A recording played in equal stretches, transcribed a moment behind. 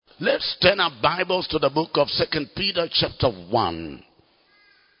Let's turn our Bibles to the book of 2 Peter chapter 1,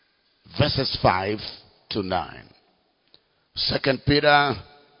 verses 5 to 9. 2 Peter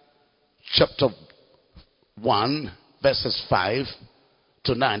chapter 1, verses 5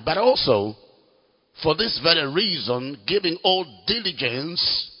 to 9. But also, for this very reason, giving all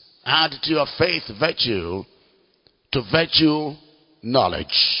diligence, add to your faith virtue, to virtue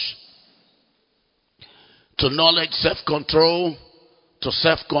knowledge, to knowledge self-control, to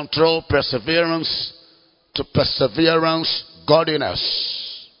self-control perseverance, to perseverance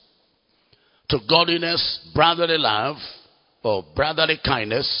godliness, to godliness brotherly love, or brotherly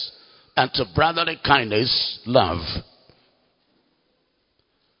kindness, and to brotherly kindness love.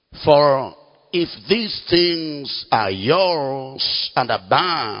 For if these things are yours and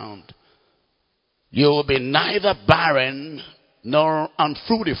abound, you will be neither barren nor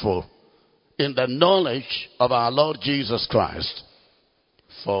unfruitful in the knowledge of our Lord Jesus Christ.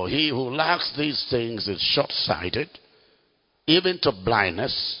 For he who lacks these things is short-sighted, even to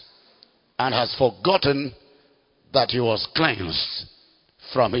blindness, and has forgotten that he was cleansed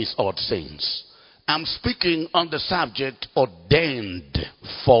from his old sins. I'm speaking on the subject ordained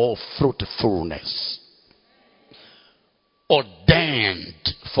for fruitfulness. Ordained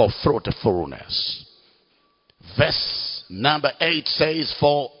for fruitfulness. Verse number 8 says,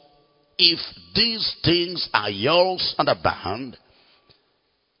 for if these things are yours and abound,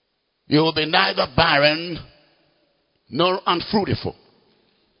 you will be neither barren nor unfruitful.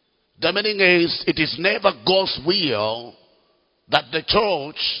 The meaning is, it is never God's will that the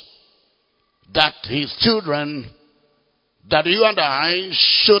church, that his children, that you and I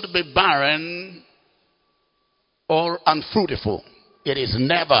should be barren or unfruitful. It is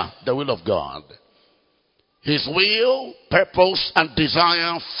never the will of God. His will, purpose, and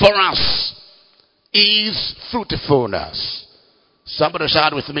desire for us is fruitfulness. Somebody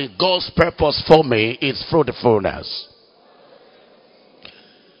shout with me, God's purpose for me is fruitfulness.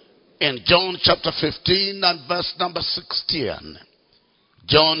 In John chapter 15 and verse number 16.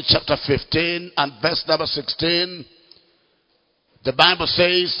 John chapter 15 and verse number 16. The Bible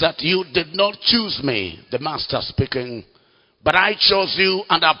says that you did not choose me, the master speaking, but I chose you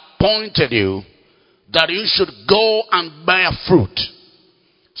and appointed you that you should go and bear fruit.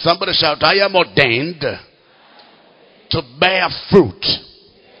 Somebody shout, I am ordained to bear fruit.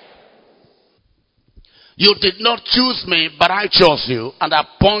 You did not choose me, but I chose you and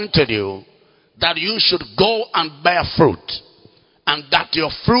appointed you that you should go and bear fruit, and that your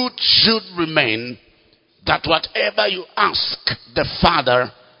fruit should remain, that whatever you ask the Father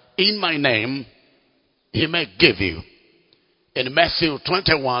in my name, he may give you. In Matthew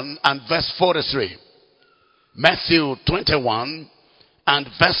 21 and verse 43. Matthew 21 and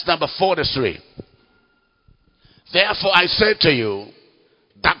verse number 43. Therefore I say to you,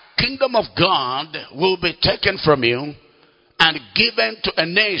 the kingdom of God will be taken from you and given to a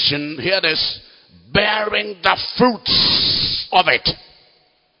nation, hear this, bearing the fruits of it.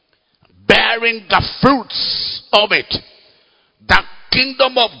 Bearing the fruits of it. The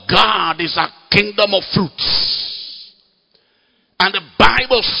kingdom of God is a kingdom of fruits. And the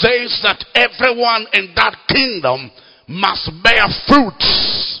Bible says that everyone in that kingdom must bear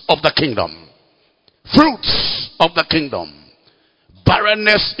fruits of the kingdom. Fruits of the kingdom.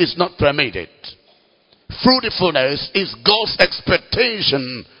 Barrenness is not permitted. Fruitfulness is God's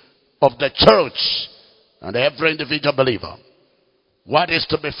expectation of the church and every individual believer. What is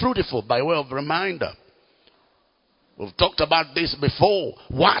to be fruitful? By way of reminder, we've talked about this before.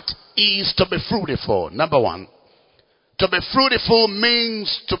 What is to be fruitful? Number one, to be fruitful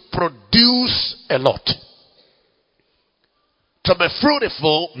means to produce a lot. To be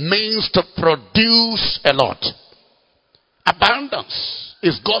fruitful means to produce a lot. Abundance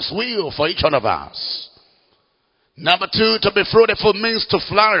is God's will for each one of us. Number two, to be fruitful means to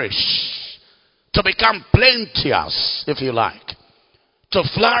flourish. To become plenteous, if you like. To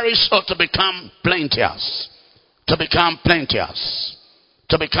flourish or to become plenteous. To become plenteous.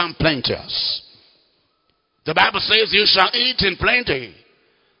 To become plenteous. The Bible says you shall eat in plenty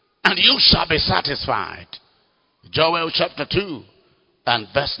and you shall be satisfied. Joel chapter 2 and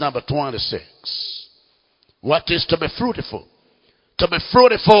verse number 26. What is to be fruitful? To be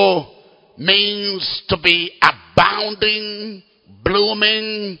fruitful means to be abounding,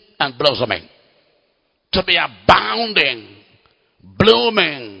 blooming, and blossoming. To be abounding,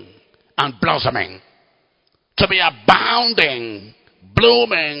 blooming, and blossoming. To be abounding,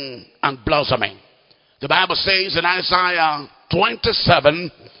 blooming, and blossoming. The Bible says in Isaiah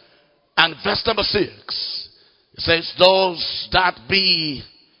 27 and verse number 6, it says, those that be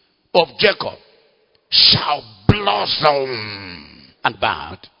of Jacob shall blossom and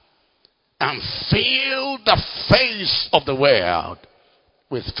bud. and fill the face of the world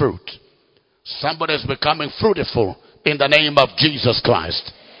with fruit. Somebody is becoming fruitful in the name of Jesus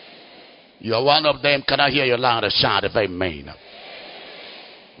Christ. You're one of them. Can I hear your louder shout of amen?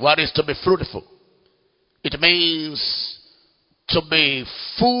 What is to be fruitful? It means to be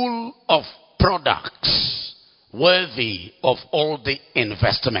full of products worthy of all the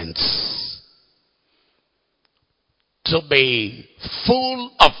investments. To be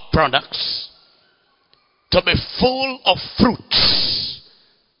full of products, to be full of fruits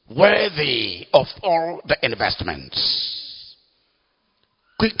worthy of all the investments.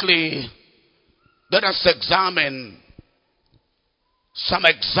 Quickly, let us examine some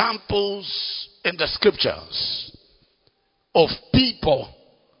examples in the scriptures of people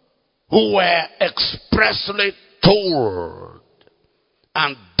who were expressly told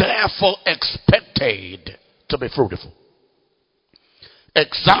and therefore expected to be fruitful.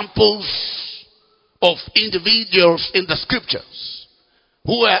 Examples of individuals in the scriptures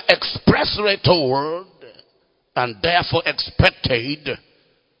who were expressly told and therefore expected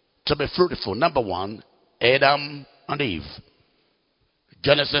to be fruitful. Number one, Adam and Eve.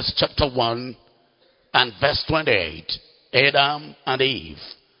 Genesis chapter 1 and verse 28. Adam and Eve.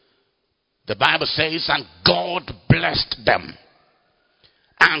 The Bible says, and God blessed them.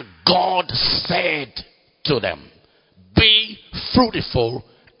 And God said to them, be fruitful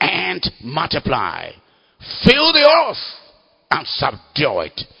and multiply. Fill the earth and subdue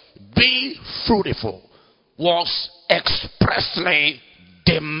it. Be fruitful was expressly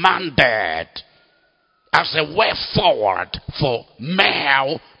demanded as a way forward for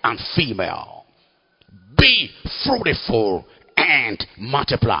male and female. Be fruitful and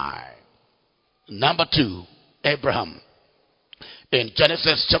multiply. Number two, Abraham. In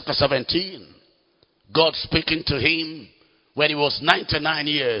Genesis chapter 17, God speaking to him when he was 99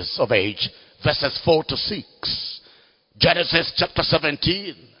 years of age, verses 4 to 6. Genesis chapter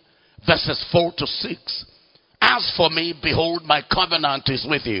 17, verses 4 to 6. As for me, behold, my covenant is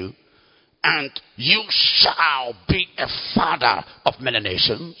with you, and you shall be a father of many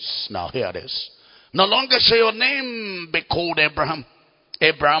nations. Now hear this. No longer shall your name be called Abram,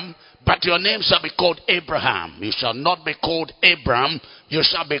 but your name shall be called Abraham. You shall not be called Abram, you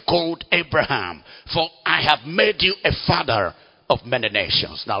shall be called Abraham. For I have made you a father of many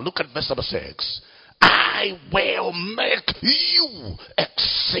nations. Now look at verse number 6. I will make you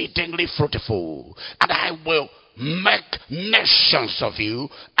exceedingly fruitful, and I will make nations of you,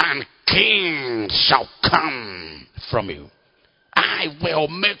 and kings shall come from you. I will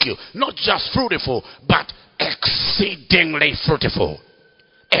make you not just fruitful, but exceedingly fruitful.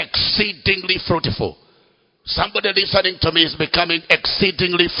 Exceedingly fruitful. Somebody listening to me is becoming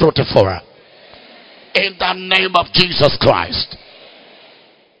exceedingly fruitful. In the name of Jesus Christ.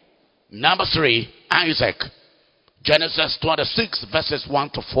 Number 3, Isaac. Genesis 26, verses 1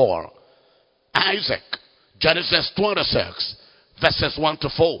 to 4. Isaac. Genesis 26, verses 1 to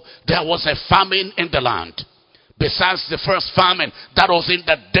 4. There was a famine in the land. Besides the first famine that was in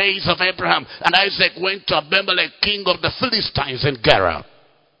the days of Abraham. And Isaac went to Abimelech, king of the Philistines in Gerar.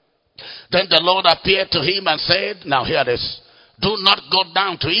 Then the Lord appeared to him and said, now hear this. Do not go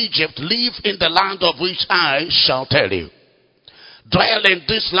down to Egypt. Live in the land of which I shall tell you. Dwell in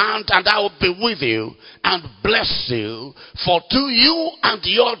this land, and I will be with you and bless you. For to you and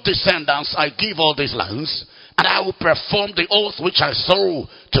your descendants I give all these lands, and I will perform the oath which I swore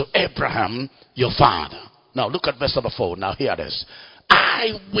to Abraham your father. Now look at verse number 4. Now hear this.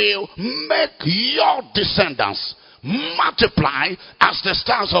 I will make your descendants multiply as the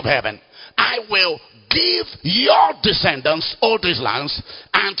stars of heaven. I will give your descendants all these lands,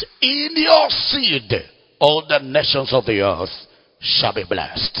 and in your seed all the nations of the earth shall be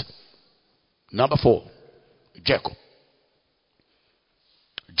blessed. Number 4, Jacob.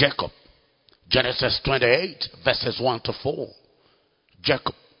 Jacob. Genesis 28, verses 1 to 4.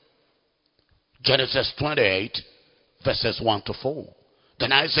 Jacob. Genesis 28, verses 1 to 4.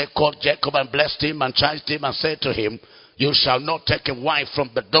 Then Isaac called Jacob and blessed him and charged him and said to him, you shall not take a wife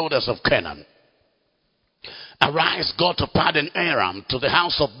from the daughters of Canaan. Arise, go to Paddan Aram, to the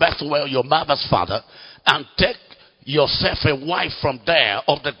house of Bethuel, your mother's father, and take yourself a wife from there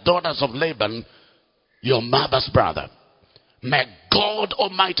of the daughters of Laban, your mother's brother. May God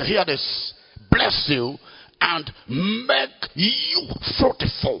Almighty, hear this, bless you and make you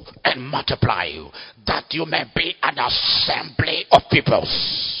fruitful and multiply you, that you may be an assembly of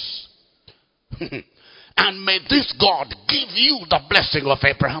peoples. And may this God give you the blessing of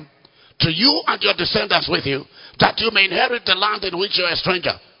Abraham, to you and your descendants with you, that you may inherit the land in which you are a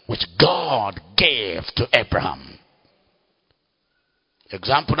stranger, which God gave to Abraham.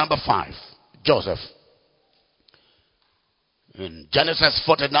 Example number 5. Joseph. In Genesis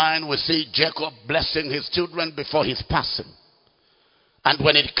 49, we see Jacob blessing his children before his passing. And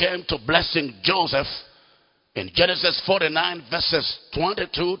when it came to blessing Joseph, in Genesis 49, verses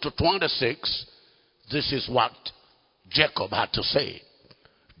 22 to 26, this is what Jacob had to say.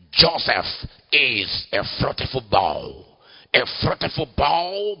 Joseph is a fruitful bough. A fruitful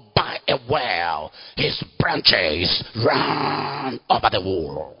bough by a well. His branches run over the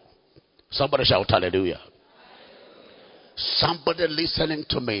wall. Somebody shout hallelujah. Somebody listening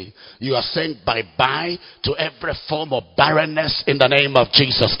to me, you are saying bye-bye to every form of barrenness in the name of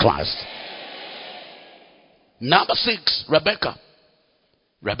Jesus Christ. Number 6, Rebecca.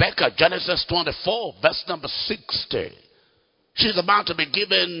 Rebecca, Genesis 24, verse number 60. She's about to be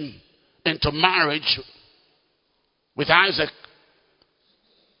given into marriage with Isaac.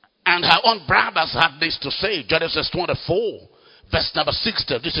 And her own brothers had this to say. Genesis 24, verse number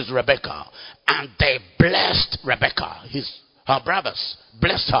 60. This is Rebecca. And they blessed Rebecca. Her brothers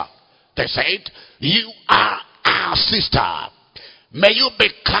blessed her. They said, you are our sister. May you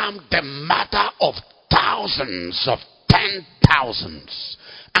become the mother of thousands of 10,000s.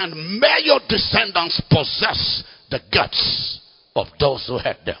 And may your descendants possess the guts of those who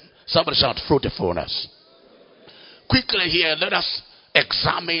had them. Somebody shout fruitfulness. Quickly here, let us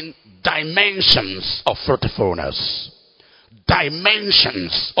examine dimensions of fruitfulness.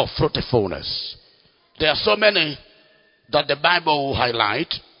 Dimensions of fruitfulness. There are so many that the Bible will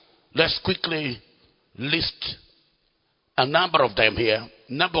highlight. Let's quickly list a number of them here.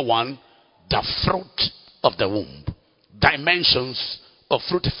 Number 1, the fruit of the womb. Dimensions of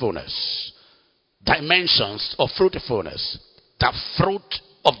fruitfulness. Dimensions of fruitfulness. The fruit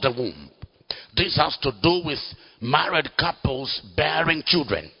of the womb. This has to do with married couples bearing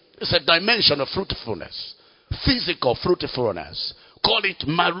children. It's a dimension of fruitfulness. Physical fruitfulness. Call it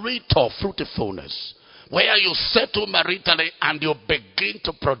marital fruitfulness. Where you settle maritally and you begin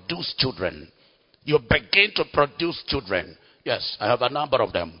to produce children. You begin to produce children. Yes, I have a number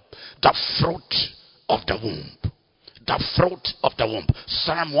of them. The fruit of the womb. The fruit of the womb.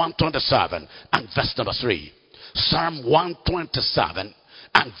 Psalm 127 and verse number 3. Psalm 127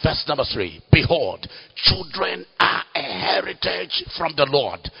 and verse number 3. Behold, children are a heritage from the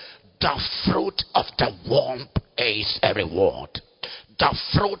Lord. The fruit of the womb is a reward. The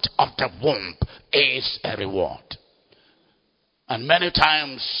fruit of the womb is a reward. And many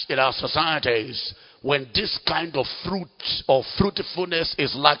times in our societies, when this kind of fruit or fruitfulness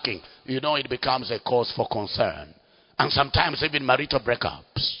is lacking, it becomes a cause for concern. And sometimes even marital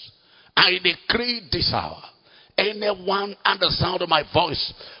breakups. I decree this hour, anyone under the sound of my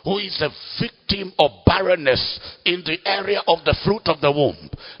voice who is a victim of barrenness in the area of the fruit of the womb,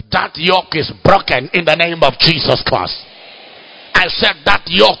 that yoke is broken in the name of Jesus Christ. I said that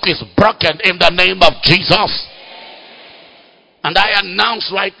yoke is broken in the name of Jesus. And I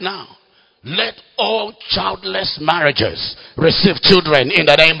announce right now, let all childless marriages receive children in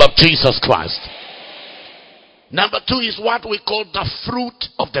the name of Jesus Christ. Number 2 is what we call the fruit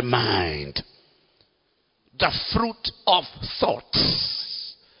of the mind. The fruit of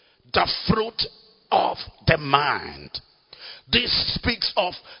thoughts. The fruit of the mind. This speaks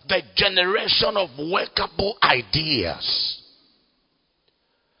of the generation of workable ideas.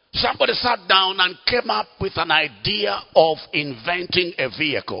 Somebody sat down and came up with an idea of inventing a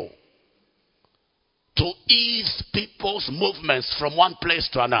vehicle to ease people's movements from one place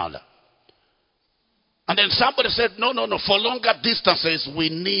to another. And then somebody said, no, for longer distances, we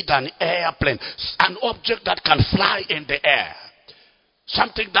need an airplane. An object that can fly in the air.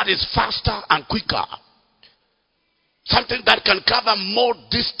 Something that is faster and quicker. Something that can cover more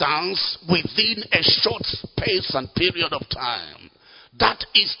distance within a short space and period of time. That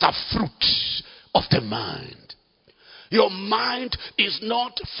is the fruit of the mind. Your mind is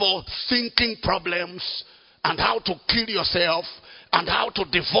not for thinking problems and how to kill yourself and how to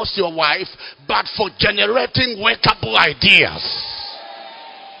divorce your wife, but for generating workable ideas.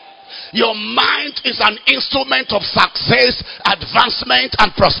 Your mind is an instrument of success, advancement,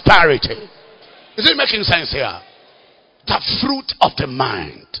 and prosperity. Is it making sense here? The fruit of the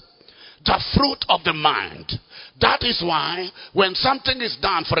mind. The fruit of the mind. That is why when something is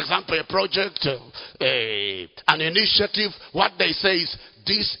done, for example, a project, an initiative, what they say is,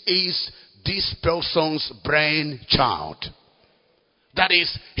 this is this person's brain child. That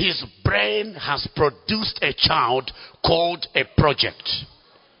is, his brain has produced a child called a project,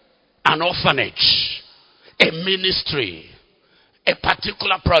 an orphanage, a ministry, a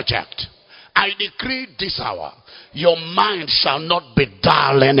particular project. I decree this hour, your mind shall not be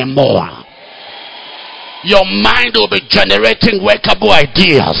dull anymore. Your mind will be generating workable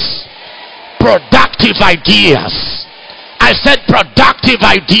ideas. productive ideas. I said productive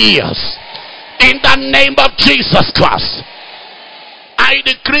ideas. In the name of Jesus Christ. I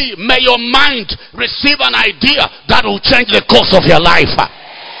decree, may your mind receive an idea that will change the course of your life.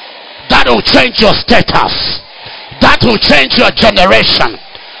 That will change your status. That will change your generation.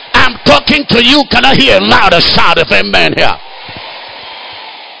 I'm talking to you. Can I hear a louder shout of amen here?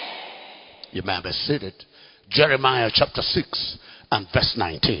 You may be seated. Jeremiah chapter 6 and verse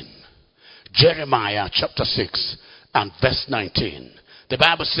 19. Jeremiah chapter 6 and verse 19. The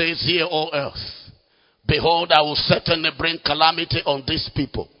Bible says, hear, O earth, behold, I will certainly bring calamity on these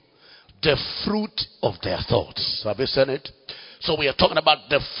people, the fruit of their thoughts. Have you seen it? So we are talking about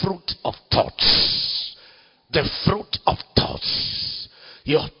the fruit of thoughts. The fruit of thoughts.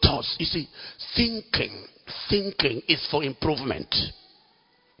 Your thoughts. You see, thinking is for improvement,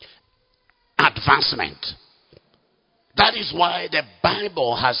 advancement. That is why the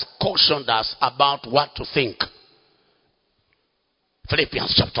Bible has cautioned us about what to think.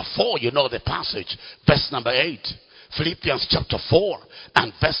 Philippians chapter 4, you know the passage, verse number 8. Philippians chapter 4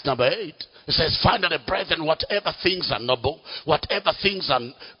 and verse number 8. It says, finally, brethren, whatever things are noble, whatever things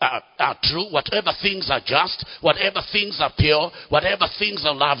are true, whatever things are just, whatever things are pure, whatever things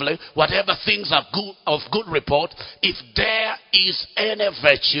are lovely, whatever things are good, of good report, if there is any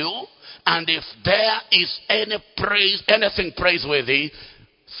virtue, and if there is any praise, anything praiseworthy,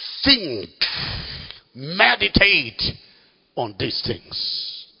 think, meditate on these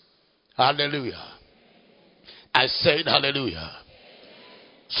things. Hallelujah. I said hallelujah.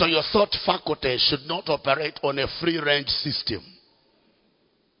 So your thought faculty should not operate on a free range system.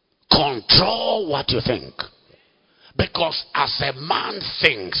 Control what you think. Because as a man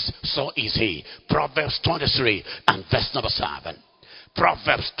thinks, so is he. Proverbs 23 and verse number 7.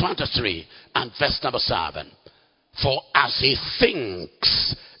 Proverbs 23 and verse number 7. For as he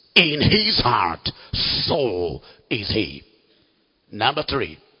thinks in his heart, so is he. Number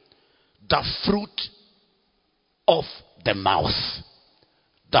 3. The fruit of the mouth.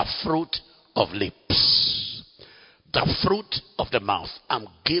 The fruit of lips. The fruit of the mouth. I'm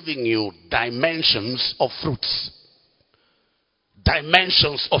giving you dimensions of fruits.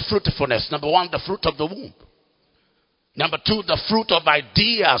 Dimensions of fruitfulness. Number 1, the fruit of the womb. Number 2, the fruit of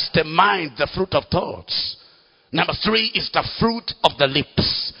ideas, the mind, the fruit of thoughts. Number 3 is the fruit of the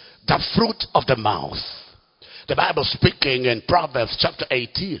lips, the fruit of the mouth. The Bible speaking in Proverbs chapter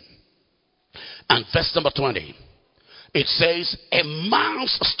 18 and verse number 20. It says, a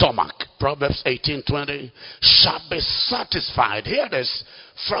man's stomach, Proverbs 18:20, shall be satisfied. Hear this,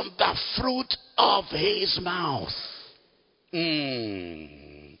 from the fruit of his mouth.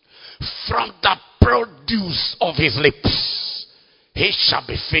 From the produce of his lips, he shall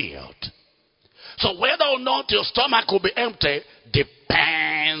be filled. So whether or not your stomach will be empty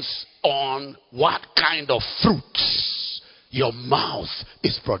depends on what kind of fruits your mouth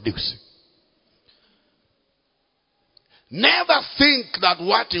is producing. Never think that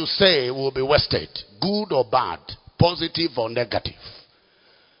what you say will be wasted, good or bad, positive or negative.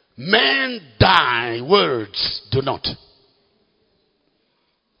 Men die, words do not.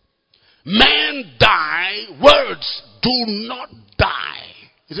 Men die, words do not die.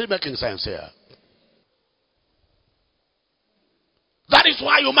 Is it making sense here? That is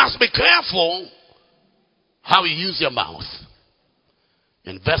why you must be careful how you use your mouth.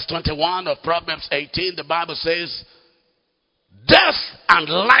 In verse 21 of Proverbs 18, the Bible says, death and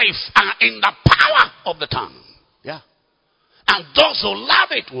life are in the power of the tongue. Yeah. And those who love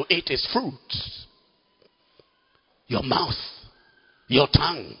it will eat its fruits. Your mouth, your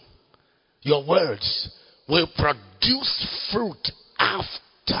tongue, your words will produce fruit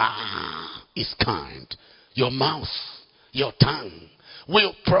after its kind. Your mouth, your tongue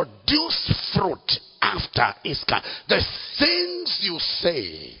will produce fruit after its kind. The things you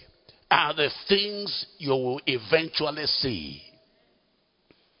say are the things you will eventually see.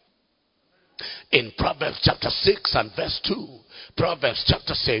 In Proverbs chapter 6 and verse 2, Proverbs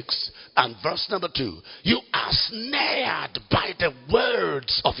chapter 6 and verse number 2, you are snared by the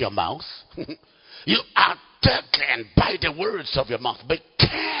words of your mouth. You are taken by the words of your mouth. Be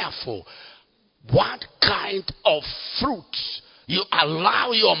careful what kind of fruit you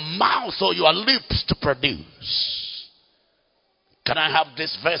allow your mouth or your lips to produce. Can I have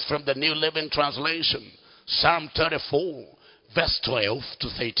this verse from the New Living Translation? Psalm 34, verse 12 to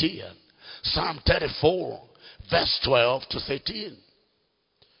 13. Psalm 34, verse 12 to 13.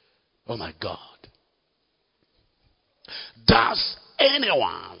 Oh my God. Does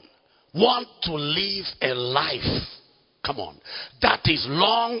anyone want to live a life, come on, that is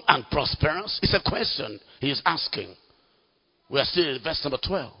long and prosperous? It's a question he is asking. We are still in verse number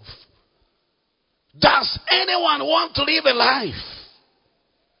 12. Does anyone want to live a life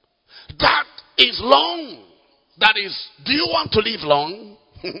that is long? That is, do you want to live long?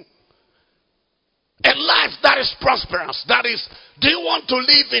 A life that is prosperous. That is, do you want to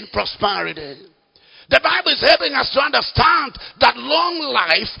live in prosperity? The Bible is helping us to understand that long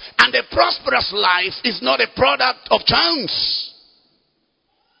life and a prosperous life is not a product of chance.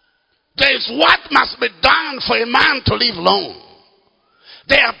 There is what must be done for a man to live long.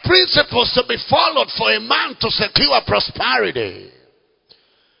 There are principles to be followed for a man to secure prosperity.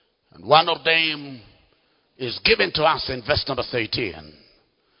 And one of them is given to us in verse number 13,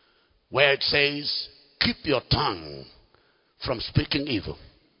 where it says, keep your tongue from speaking evil.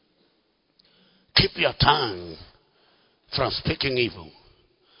 Keep your tongue from speaking evil,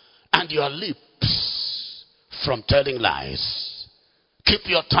 and your lips from telling lies. Keep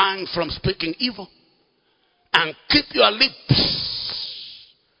your tongue from speaking evil, and keep your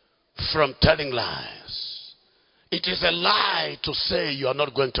lips from telling lies. It is a lie to say you are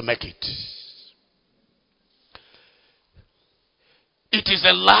not going to make it. It is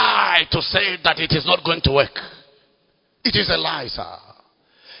a lie to say that it is not going to work. It is a lie, sir.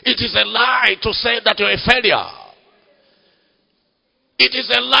 It is a lie to say that you're a failure. It is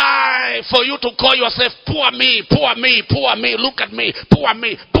a lie for you to call yourself poor me, poor me, poor me, look at me, poor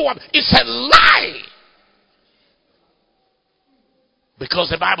me, poor me. It's a lie. Because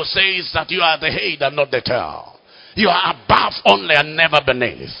the Bible says that you are the head and not the tail. You are above only and never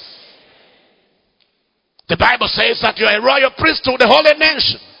beneath. The Bible says that you are a royal priesthood, the holy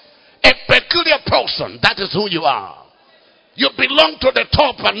nation, a peculiar person. That is who you are. You belong to the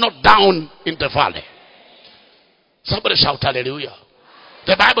top and not down in the valley. Somebody shout hallelujah.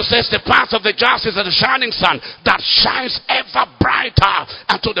 The Bible says the path of the just is a shining sun that shines ever brighter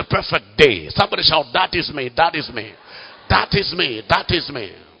unto the perfect day. Somebody shout, that is me, that is me, that is me, that is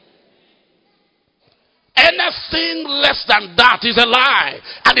me. Anything less than that is a lie,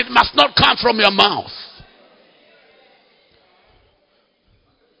 and it must not come from your mouth.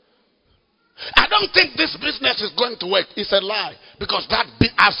 I don't think this business is going to work. It's a lie. Because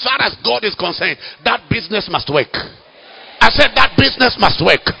as far as God is concerned, that business must work. I said that business must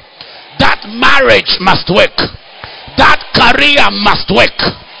work. That marriage must work. That career must work.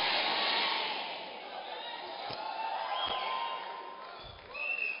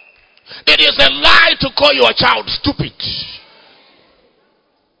 It is a lie to call your child stupid.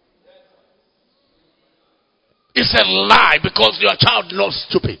 It's a lie because your child is not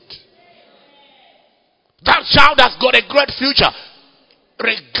stupid. That child has got a great future.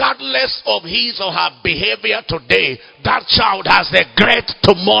 Regardless of his or her behavior today, that child has a great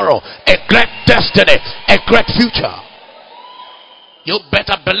tomorrow, a great destiny, a great future. You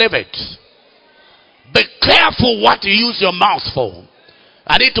better believe it. Be careful what you use your mouth for.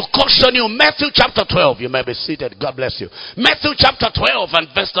 I need to caution you. Matthew chapter 12. You may be seated. God bless you. Matthew chapter 12 and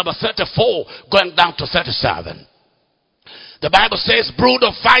verse number 34 going down to 37. The Bible says, brood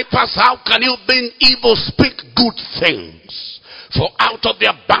of vipers, how can you being evil speak good things? For out of the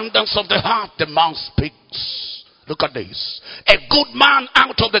abundance of the heart the mouth speaks. Look at this. A good man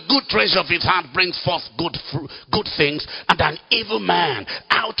out of the good treasure of his heart brings forth good things, and an evil man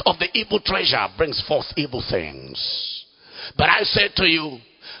out of the evil treasure brings forth evil things. But I say to you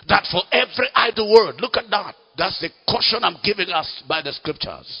that for every idle word, look at that. That's the caution I'm giving us by the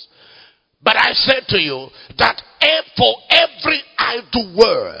scriptures. But I said to you that for every idle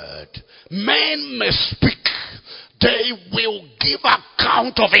word men may speak, they will give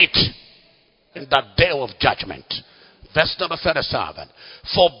account of it in that day of judgment. Verse number 37.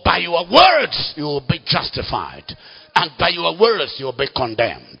 For by your words you will be justified, and by your words you will be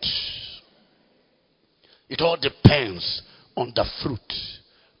condemned. It all depends on the fruit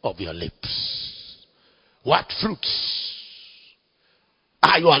of your lips. What fruits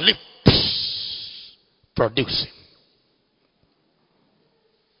are your lips producing?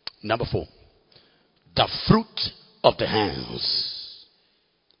 Number 4, the fruit of the hands.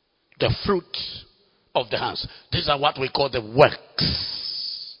 The fruit of the hands. These are what we call the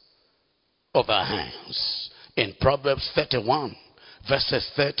works of our hands. In Proverbs 31, verses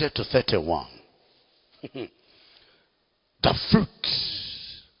 30 to 31. The fruit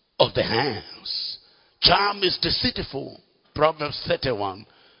of the hands. Charm is deceitful. Proverbs 31,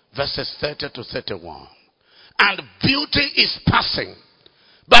 verses 30 to 31. And beauty is passing.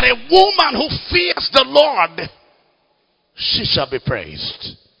 But a woman who fears the Lord, she shall be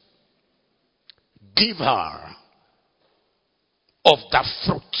praised. Give her of the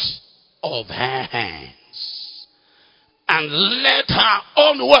fruit of her hands, and let her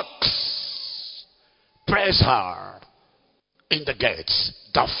own works praise her in the gates.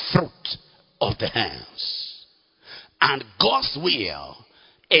 The fruit of the hands. And God's will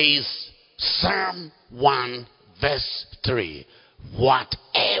is Psalm 1 verse 3.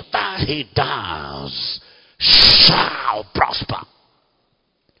 Whatever he does shall prosper.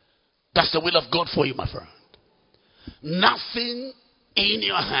 That's the will of God for you, my friend. Nothing in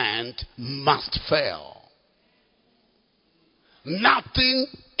your hand must fail. Nothing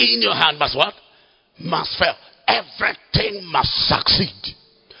in your hand must what? Must fail. Everything must succeed.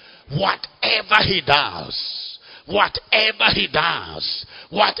 Whatever he does, whatever he does,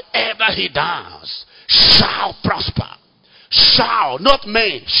 whatever he does shall prosper. Shall, not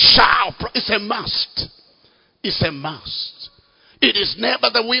may, shall. It's a must. It's a must. It is never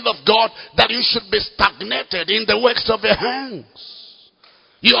the will of God that you should be stagnated in the works of your hands.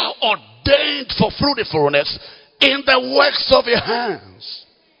 You are ordained for fruitfulness in the works of your hands.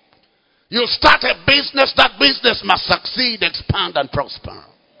 You start a business, that business must succeed, expand, and prosper.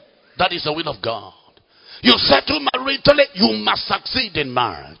 That is the will of God. You settle maritally, you must succeed in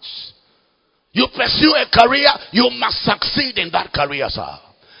marriage. You pursue a career, you must succeed in that career, sir.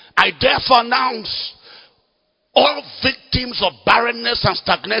 I therefore announce all victims of barrenness and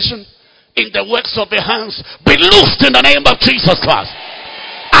stagnation in the works of your hands, be loosed in the name of Jesus Christ.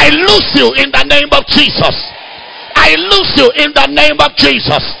 I loose you in the name of Jesus. I loose you in the name of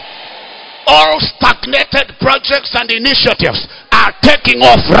Jesus. All stagnated projects and initiatives are taking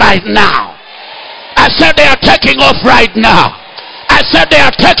off right now. I said they are taking off right now. I said they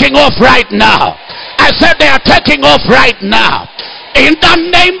are taking off right now. I said they are taking off right now. In the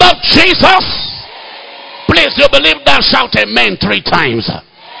name of Jesus. Please, you believe that? Shout amen 3 times.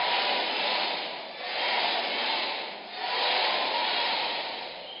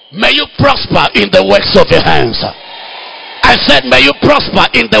 May you prosper in the works of your hands. I said, may you prosper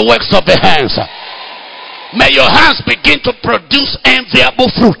in the works of your hands. May your hands begin to produce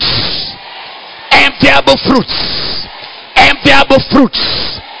enviable fruits. Enviable fruits. Enviable fruits.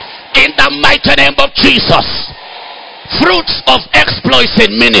 In the mighty name of Jesus. Fruits of exploits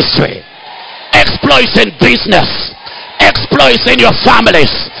in ministry. Exploits in business. Exploits in your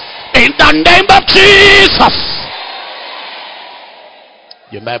families. In the name of Jesus.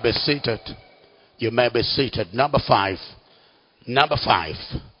 You may be seated. You may be seated. Number 5. Number 5.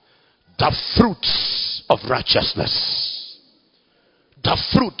 The fruits of righteousness. The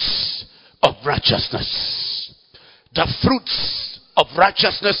fruits of righteousness. The fruits of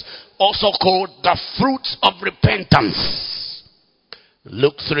righteousness, also called the fruits of repentance.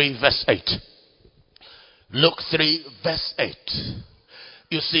 Luke 3 verse 8. Luke 3 verse 8.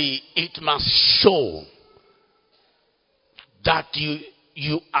 You see, it must show that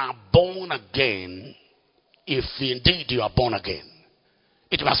you are born again, if indeed you are born again.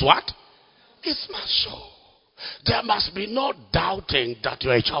 It must what? It must show. There must be no doubting that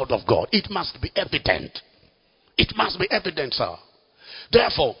you are a child of God. It must be evident. It must be evident, sir.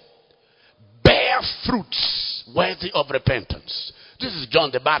 Therefore, bear fruits worthy of repentance. This is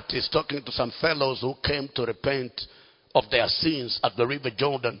John the Baptist talking to some fellows who came to repent of their sins at the river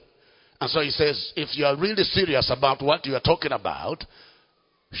Jordan. And so he says, if you are really serious about what you are talking about,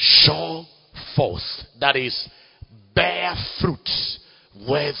 show forth, that is, bear fruits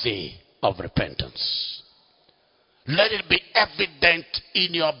worthy of repentance. Let it be evident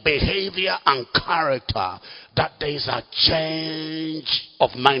in your behavior and character that there is a change of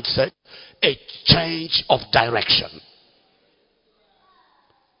mindset, a change of direction.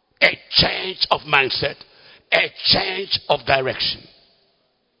 A change of mindset, a change of direction.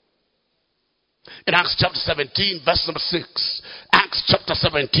 In Acts chapter 17, verse number 6. Acts chapter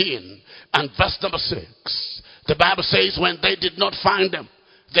 17 and verse number 6. The Bible says, when they did not find them,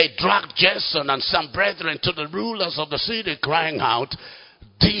 they dragged Jason and some brethren to the rulers of the city, crying out,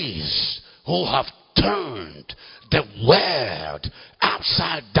 these who have turned the world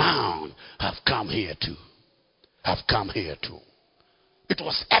upside down have come here too. Have come here too. It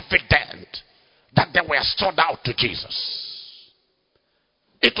was evident that they were sold out to Jesus.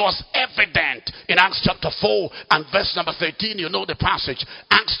 It was evident in Acts chapter 4 and verse number 13. You know the passage.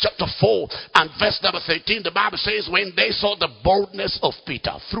 Acts chapter 4 and verse number 13. The Bible says, when they saw the boldness of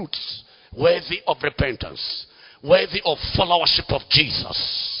Peter, fruits worthy of repentance, worthy of followership of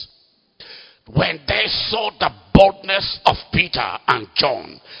Jesus. When they saw the boldness of Peter and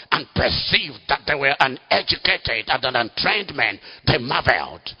John and perceived that they were uneducated and an untrained men, they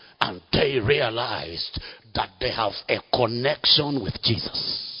marveled and they realized that they have a connection with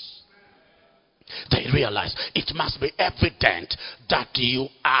Jesus. They realize it must be evident that you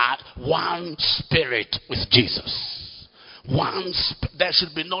are one spirit with Jesus. Once, there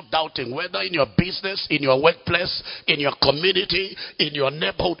should be no doubting whether in your business, in your workplace, in your community, in your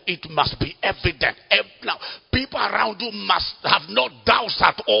neighborhood, it must be evident. Now, people around you must have no doubts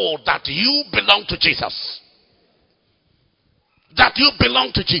at all that you belong to Jesus. That you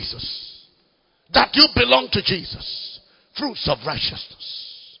belong to Jesus. That you belong to Jesus. Fruits of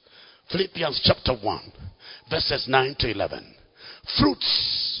righteousness. Philippians chapter 1, verses 9 to 11.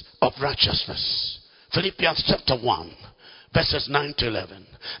 Fruits of righteousness. Philippians chapter 1, verses 9 to 11.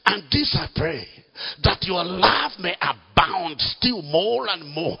 And this I pray, that your love may abound still more and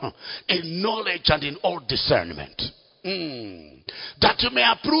more in knowledge and in all discernment. That you may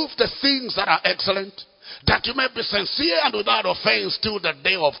approve the things that are excellent, that you may be sincere and without offense till the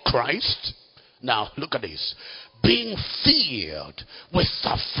day of Christ. Now, look at this. Being filled with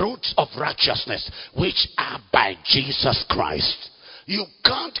the fruits of righteousness, which are by Jesus Christ. You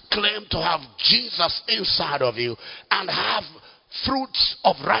can't claim to have Jesus inside of you and have fruits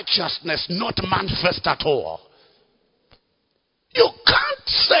of righteousness not manifest at all. You can't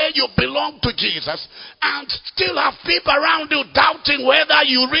say you belong to Jesus and still have people around you doubting whether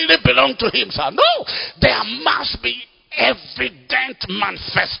you really belong to him. So no, there must be evident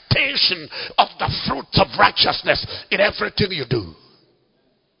manifestation of the fruits of righteousness in everything you do.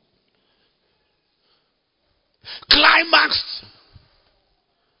 Climaxed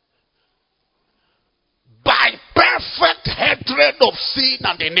by perfect hatred of sin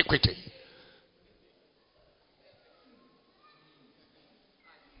and iniquity.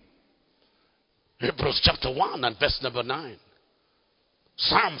 Hebrews chapter 1 and verse number 9.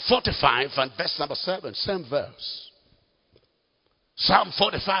 Psalm 45 and verse number 7. Same verse. Psalm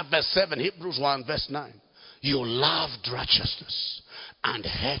 45 verse 7. Hebrews 1 verse 9. You loved righteousness and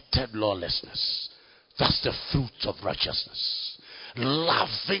hated lawlessness. That's the fruit of righteousness.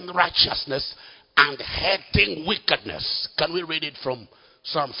 Loving righteousness and hating wickedness. Can we read it from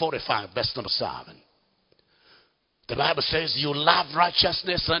Psalm 45 verse number 7? The Bible says you love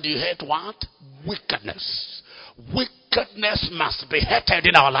righteousness and you hate what? Wickedness. Wickedness must be hated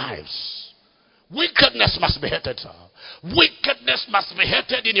in our lives. Wickedness must be hated, sir. Wickedness must be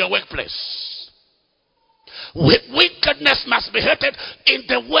hated in your workplace. Wickedness must be hated in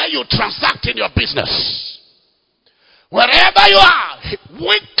the way you transact in your business. Wherever you are,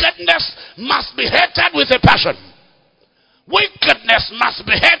 wickedness must be hated with a passion. Wickedness must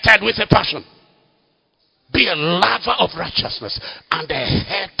be hated with a passion. Be a lover of righteousness and a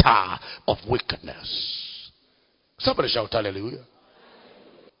hater of wickedness. Somebody shout hallelujah.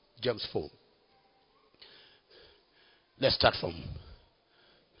 James 4. Let's start from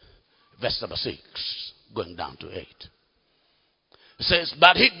verse number 6, going down to 8. It says,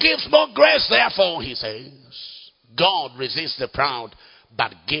 but he gives more grace, therefore, he says, God resists the proud,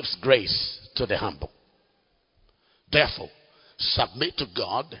 but gives grace to the humble. Therefore, submit to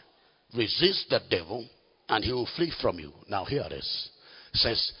God, resist the devil, and he will flee from you. Now hear this. It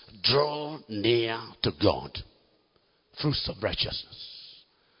says, draw near to God, fruits of righteousness,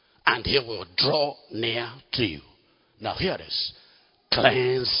 and he will draw near to you. Now hear this.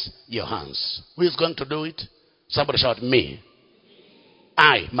 Cleanse your hands. Who is going to do it? Somebody shout, me.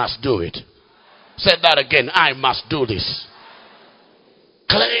 I must do it. Say that again. I must do this.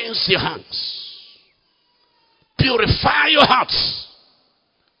 Cleanse your hands. Purify your hearts.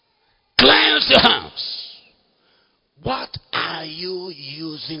 Cleanse your hands. What are you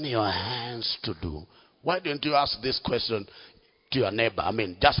using your hands to do? Why don't you ask this question to your neighbor? I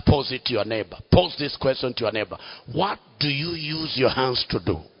mean, just pose it to your neighbor. Pose this question to your neighbor. What do you use your hands to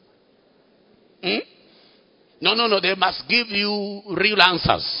do? No. They must give you real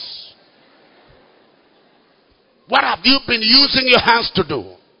answers. What have you been using your hands to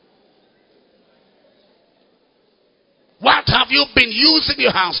do? What have you been using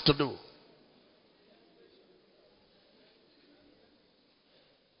your hands to do?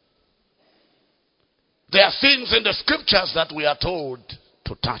 There are things in the scriptures that we are told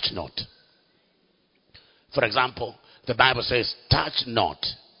to touch not. For example, the Bible says, touch not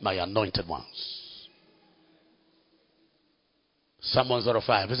my anointed ones. Psalm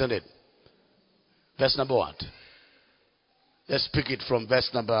 105, isn't it? Verse number what? Let's pick it from verse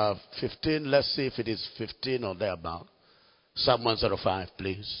number 15. Let's see if it is 15 or thereabout. Psalm 105,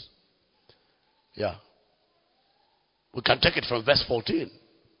 please. Yeah. We can take it from verse 14.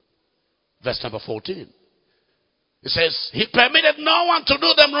 Verse number 14. It says, he permitted no one to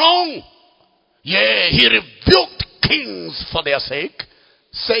do them wrong. Yea, he rebuked kings for their sake,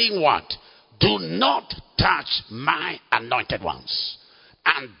 saying what? Do not touch my anointed ones,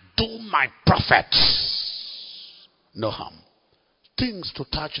 and do my prophets no harm. Things to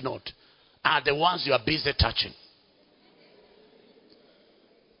touch not are the ones you are busy touching.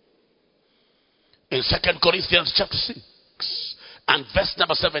 in 2 Corinthians chapter 6 and verse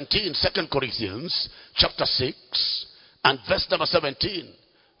number 17. 2 Corinthians chapter 6 and verse number 17.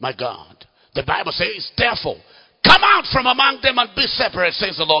 My God. The Bible says, therefore, come out from among them and be separate,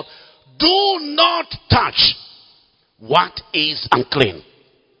 says the Lord. Do not touch what is unclean.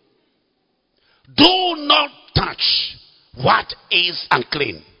 Do not touch what is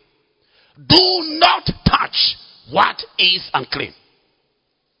unclean. Do not touch what is unclean.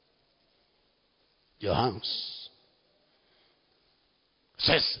 Your house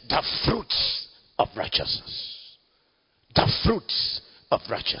says the fruits of righteousness. The fruits of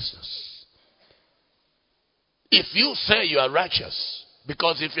righteousness. If you say you are righteous,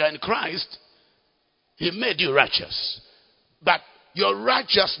 because if you are in Christ, He made you righteous. But your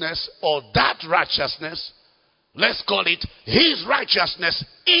righteousness, or that righteousness, let's call it His righteousness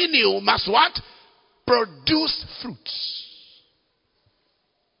in you, must what? Produce fruits.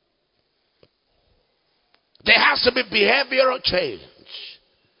 There has to be behavioral change.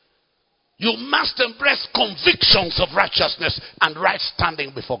 You must embrace convictions of righteousness and right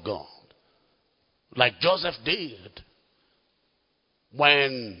standing before God. Like Joseph did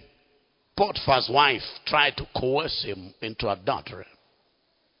when Potiphar's wife tried to coerce him into adultery.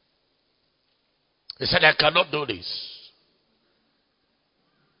 He said, I cannot do this.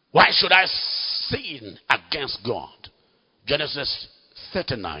 Why should I sin against God? Genesis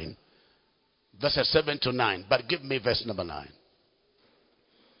 39, verses 7 to 9. But give me verse number 9.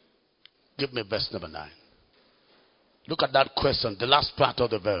 Give me verse number 9. Look at that question, the last part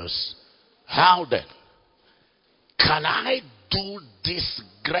of the verse. How then can I do this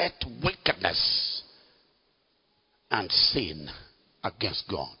great wickedness and sin against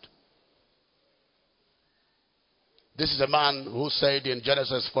God? This is a man who said in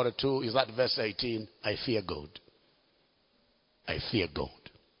Genesis 42, is that verse 18, I fear God. I fear God.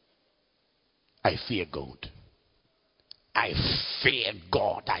 I fear God. I fear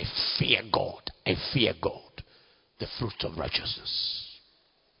God. I fear God. I fear God. The fruit of righteousness.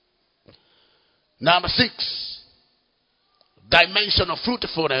 Number 6, dimension of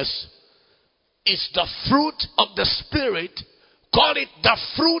fruitfulness is the fruit of the Spirit. Call it the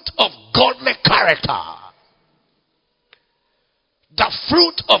fruit of godly character. The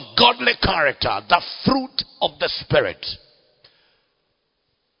fruit of godly character. The fruit of the Spirit.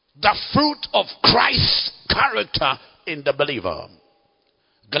 The fruit of Christ's character in the believer.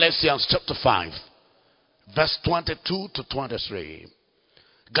 Galatians chapter 5, verse 22 to 23.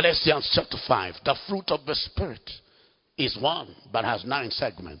 Galatians chapter 5. The fruit of the Spirit is one, but has 9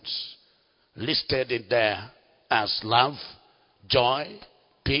 segments. Listed in there as love, joy,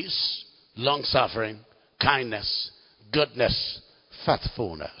 peace, long-suffering, kindness, goodness,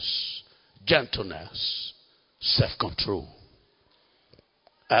 faithfulness, gentleness, self-control.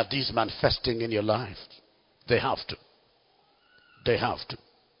 Are these manifesting in your life? They have to. They have to.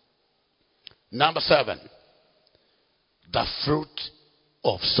 Number 7. The fruit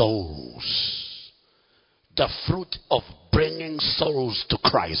of souls. The fruit of bringing souls to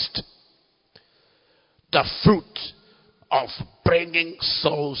Christ. The fruit of bringing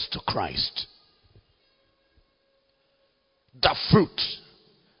souls to Christ. The fruit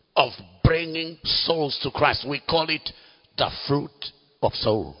of bringing souls to Christ. We call it the fruit of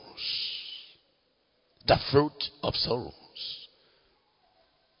souls. The fruit of souls.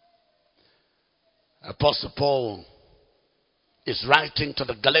 Apostle Paul is writing to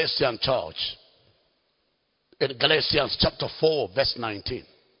the Galatian church in Galatians chapter 4 verse 19.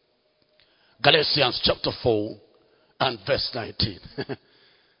 Galatians chapter 4 and verse 19.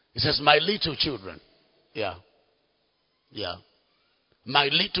 He says, my little children. Yeah. My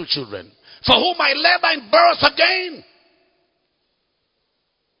little children, for whom I labor in birth again.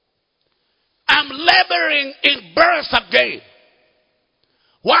 I'm laboring in birth again.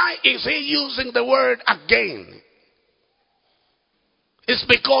 Why is he using the word again? It's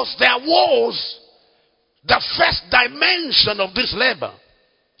because there was the first dimension of this labor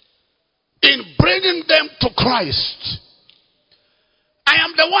in bringing them to Christ. I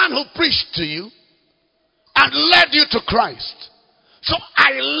am the one who preached to you and led you to Christ. So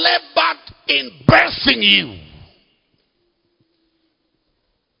I labored in birthing you.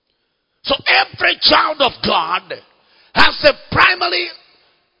 So every child of God has a primary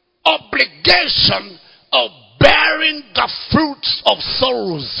obligation of bearing the fruits of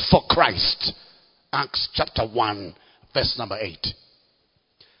souls for Christ. Acts chapter 1 verse number 8.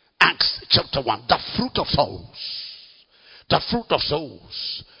 Acts chapter 1. The fruit of souls. The fruit of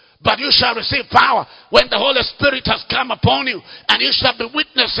souls. But you shall receive power when the Holy Spirit has come upon you, and you shall be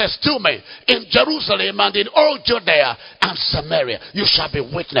witnesses to me in Jerusalem and in all Judea and Samaria. You shall be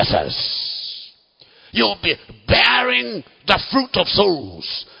witnesses. You'll be bearing the fruit of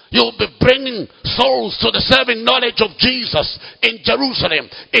souls. You'll be bringing souls to the saving knowledge of Jesus in Jerusalem,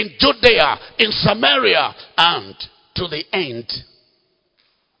 in Judea, in Samaria, and to the end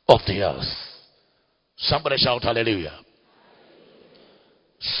of the earth. Somebody shout hallelujah.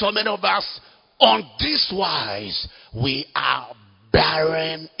 So many of us, on this wise, we are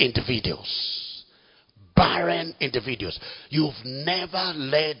barren individuals. Barren individuals. You've never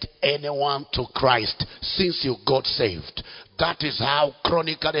led anyone to Christ since you got saved. That is how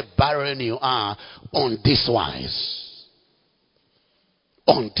chronically barren you are on this wise.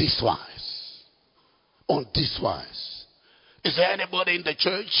 On this wise. On this wise. Is there anybody in the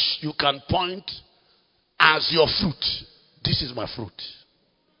church you can point as your fruit? This is my fruit.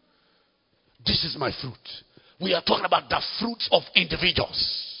 This is my fruit. We are talking about the fruits of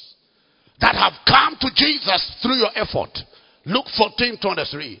individuals that have come to Jesus through your effort. Luke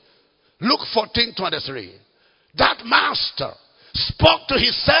 14:23. Luke 14:23. That master spoke to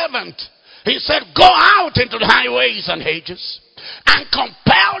his servant. He said, go out into the highways and hedges and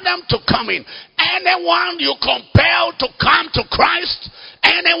compel them to come in. Anyone you compel to come to Christ,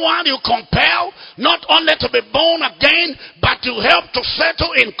 anyone you compel not only to be born again, but to help to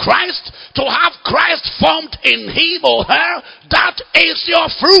settle in Christ, to have Christ formed in him or her, that is your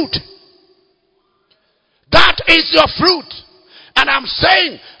fruit. That is your fruit. And I'm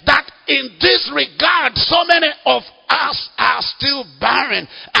saying that in this regard, so many of us are still barren,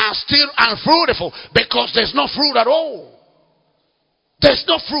 are still unfruitful, because there's no fruit at all. There's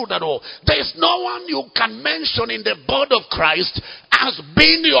no fruit at all. There's no one you can mention in the body of Christ as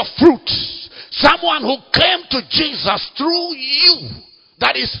being your fruit. Someone who came to Jesus through you,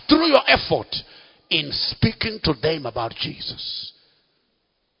 that is through your effort in speaking to them about Jesus.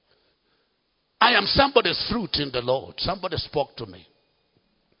 I am somebody's fruit in the Lord. Somebody spoke to me.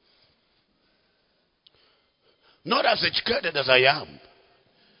 Not as educated as I am,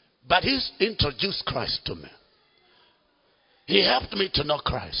 but he's introduced Christ to me. He helped me to know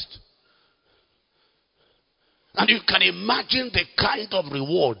Christ. And you can imagine the kind of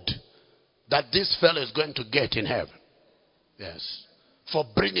reward that this fellow is going to get in heaven. Yes. For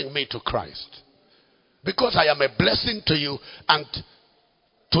bringing me to Christ. Because I am a blessing to you and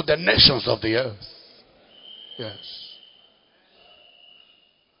to the nations of the earth. Yes.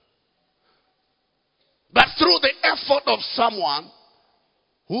 But through the effort of someone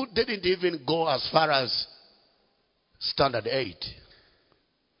who didn't even go as far as standard 8,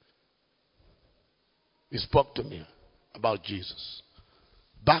 he spoke to me about Jesus.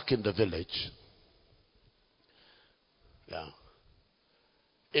 Back in the village. Yeah.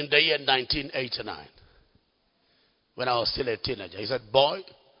 In the year 1989. When I was still a teenager. He said, boy,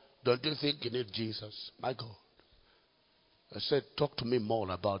 don't you think you need Jesus? My God. I said, talk to me more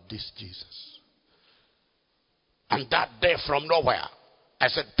about this Jesus. And that day from nowhere, I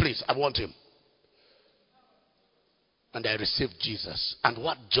said, please, I want him. And I received Jesus. And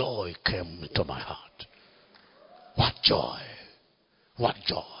what joy came into my heart. What joy. What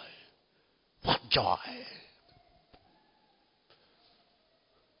joy. What joy.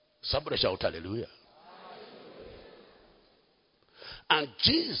 Somebody shout hallelujah. And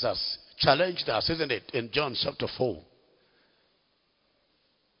Jesus challenged us, isn't it, in John chapter 4.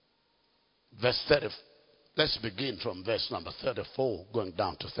 Verse 30. Let's begin from verse number 34, going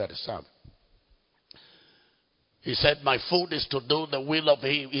down to 37. He said, my food is to do the will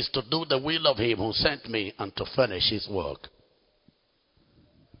of him, who sent me, and to finish his work.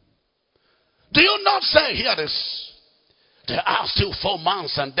 Do you not say, here this, there are still 4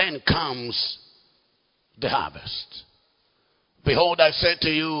 months, and then comes the harvest. Behold, I say to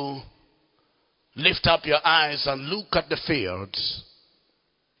you, lift up your eyes and look at the fields,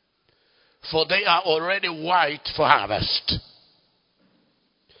 for they are already white for harvest.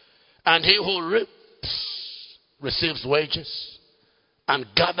 And he who reaps receives wages and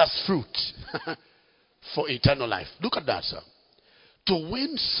gathers fruit for eternal life. Look at that, sir. To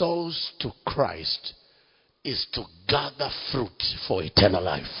win souls to Christ is to gather fruit for eternal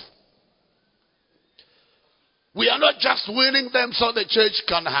life. We are not just winning them so the church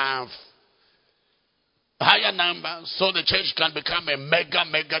can have higher numbers, so the church can become a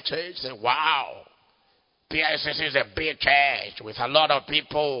mega church. Say, wow, PICC is a big church with a lot of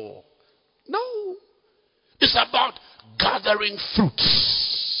people. No. It's about gathering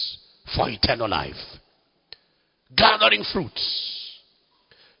fruits for eternal life. Gathering fruits.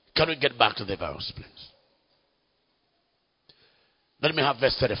 Can we get back to the verse, please? Let me have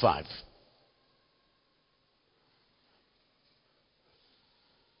verse 35.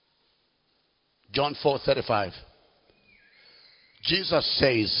 John 4:35. Jesus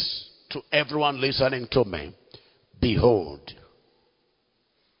says to everyone listening to me, behold,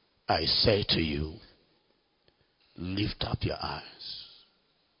 I say to you, lift up your eyes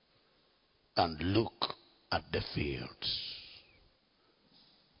and look at the fields.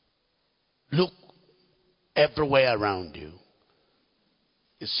 Look everywhere around you.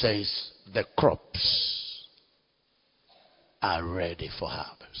 It says the crops are ready for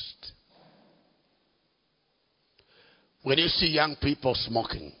harvest. When you see young people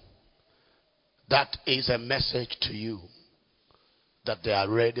smoking, that is a message to you that they are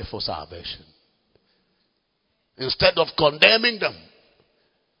ready for salvation. Instead of condemning them,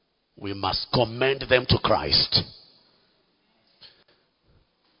 we must commend them to Christ.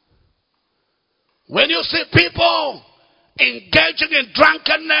 When you see people engaging in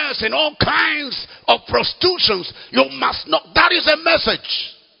drunkenness and all kinds of prostitutions, you must know that is a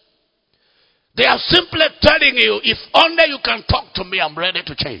message. They are simply telling you, if only you can talk to me, I'm ready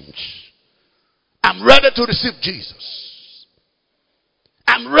to change. I'm ready to receive Jesus.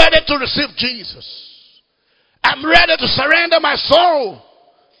 I'm ready to receive Jesus. I'm ready to surrender my soul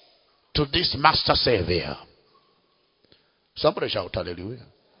to this Master Savior. Somebody shout hallelujah.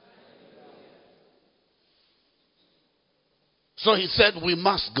 So he said we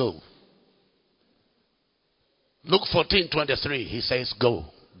must go. Luke 14:23, he says go,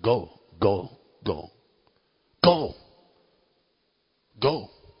 go, go, go, go, go,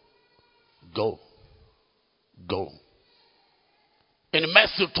 go, go. In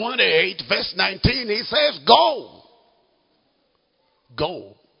Matthew 28 verse 19, he says go,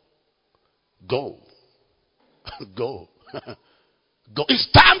 go, go, go, go.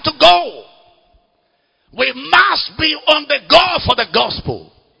 It's time to go. We must be on the go for the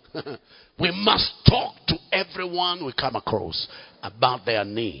gospel. We must talk to everyone we come across about their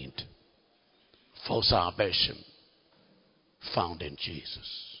need for salvation found in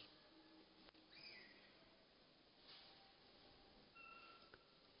Jesus.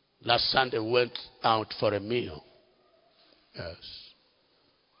 Last Sunday we went out for a meal. Yes.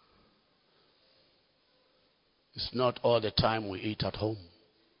 It's not all the time we eat at home.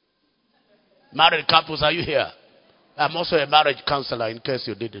 Married couples, are you here? I'm also a marriage counselor, in case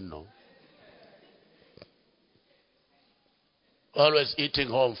you didn't know. Always eating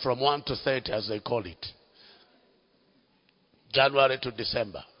home from 1 to 30, as they call it. January to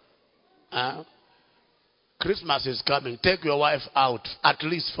December. Christmas is coming. Take your wife out, at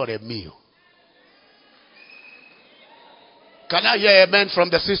least for a meal. Can I hear amen from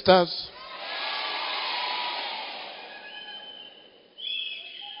the sisters?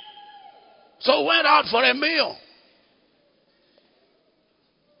 So went out for a meal.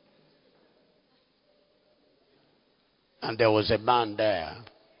 And there was a man there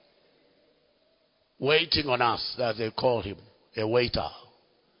waiting on us, as they call him, a waiter.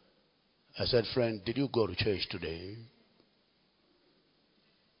 I said, friend, did you go to church today?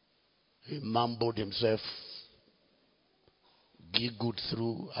 He mumbled himself, giggled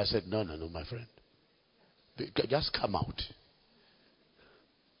through. I said, no, my friend. Just come out.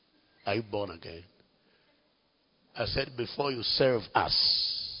 Are you born again? I said, before you serve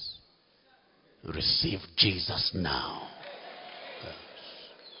us, receive Jesus now. Yes.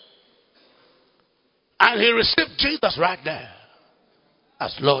 And he received Jesus right there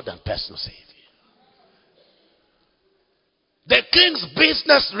as Lord and personal Savior. The king's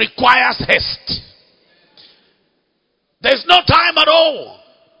business requires haste. There's no time at all.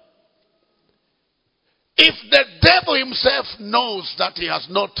 If the devil himself knows that he has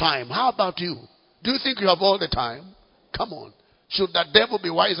no time, how about you? Do you think you have all the time? Come on. Should the devil be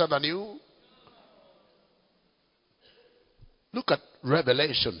wiser than you? Look at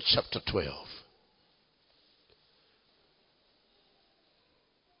Revelation chapter 12.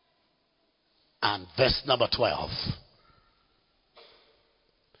 And verse number 12.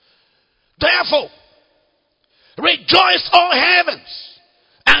 Therefore, rejoice, O heavens,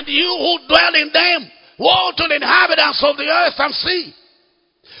 and you who dwell in them. Woe to the inhabitants of the earth and sea.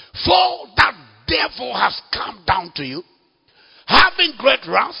 For the devil has come down to you, having great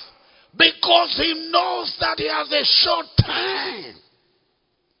wrath, because he knows that he has a short time.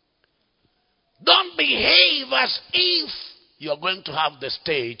 Don't behave as if you're going to have the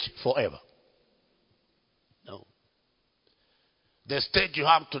stage forever. No. The stage you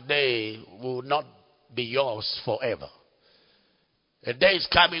have today will not be yours forever. A day is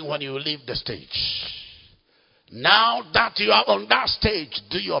coming when you leave the stage. Now that you are on that stage,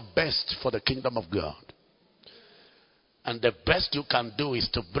 do your best for the kingdom of God. And the best you can do is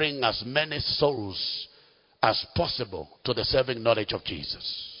to bring as many souls as possible to the saving knowledge of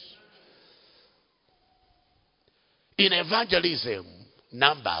Jesus. In evangelism,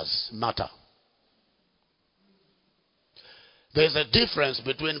 Numbers matter. There's a difference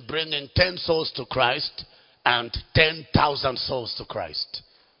between bringing 10 souls to Christ and 10,000 souls to Christ.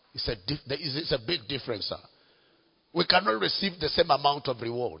 It's a big difference, sir. We cannot receive the same amount of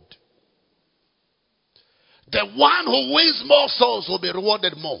reward. The one who wins more souls will be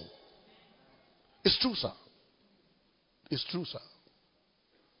rewarded more. It's true, sir. It's true, sir.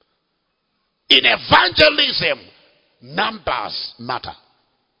 In evangelism, numbers matter.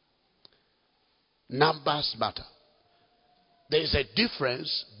 Numbers matter. There is a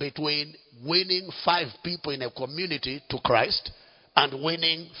difference between winning 5 people in a community to Christ and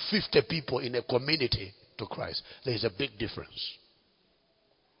winning 50 people in a community to Christ. There is a big difference.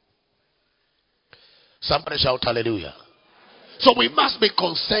 Somebody shout hallelujah. So we must be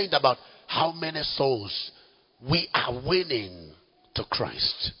concerned about how many souls we are winning to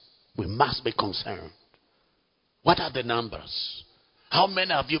Christ. We must be concerned. What are the numbers? How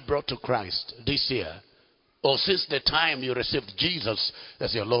many have you brought to Christ this year? Or since the time you received Jesus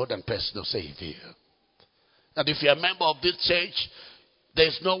as your Lord and personal Savior? And if you're a member of this church,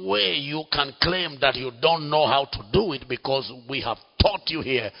 there's no way you can claim that you don't know how to do it, because we have taught you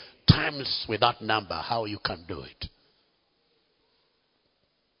here times with that number how you can do it.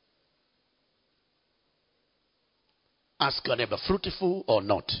 Ask your neighbor, fruitful or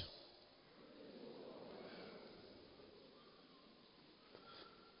not?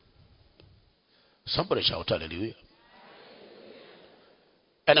 Somebody shout hallelujah.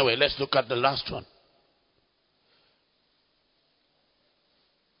 Anyway, let's look at the last one.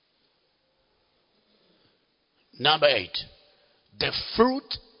 Number 8. The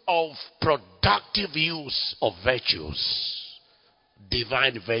fruit of productive use of virtues.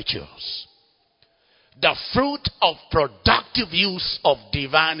 Divine virtues. The fruit of productive use of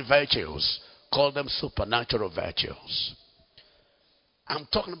divine virtues. Call them supernatural virtues. I'm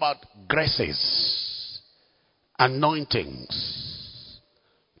talking about graces, anointings,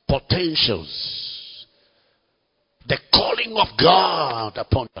 potentials, the calling of God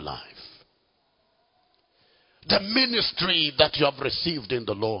upon your life, the ministry that you have received in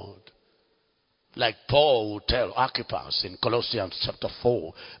the Lord. Like Paul will tell Archippus in Colossians chapter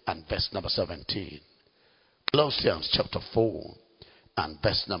 4 and verse number 17. Colossians chapter 4 and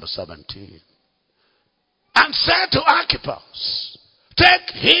verse number 17. And said to Archippus,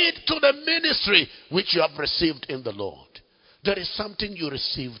 take heed to the ministry which you have received in the Lord. There is something you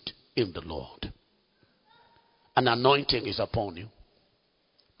received in the Lord. An anointing is upon you.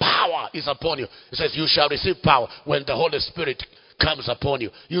 Power is upon you. It says you shall receive power when the Holy Spirit comes upon you.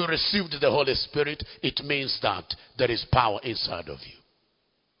 You received the Holy Spirit. It means that there is power inside of you.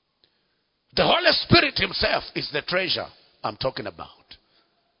 The Holy Spirit himself is the treasure I'm talking about.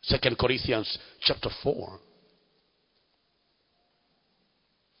 2 Corinthians chapter 4.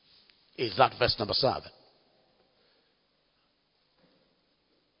 Is that verse number 7?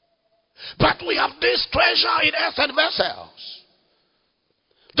 But we have this treasure in earthen vessels.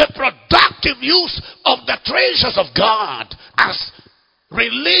 The productive use of the treasures of God as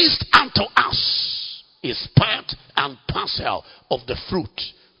released unto us is part and parcel of the fruit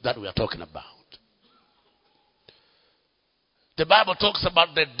that we are talking about. The Bible talks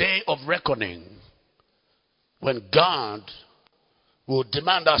about the day of reckoning, when God will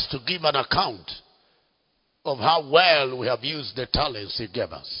demand us to give an account of how well we have used the talents he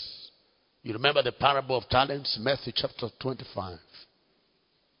gave us. You remember the parable of talents, Matthew chapter 25.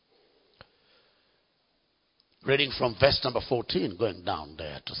 Reading from verse number 14, going down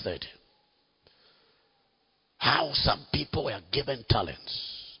there to 30. How some people were given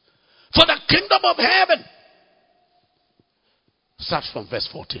talents for the kingdom of heaven. Start from verse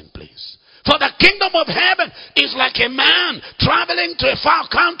 14, please. For the kingdom of heaven is like a man traveling to a far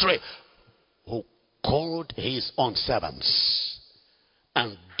country, who called his own servants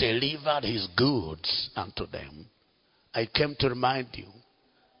and delivered his goods unto them. I came to remind you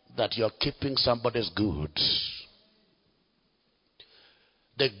that you're keeping somebody's goods.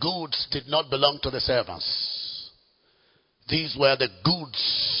 The goods did not belong to the servants. These were the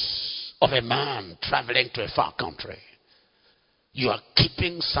goods of a man traveling to a far country. You are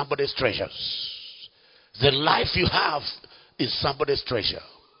keeping somebody's treasures. The life you have is somebody's treasure.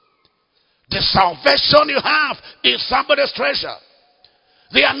 The salvation you have is somebody's treasure.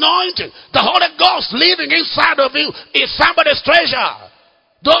 The anointing, the Holy Ghost living inside of you is somebody's treasure.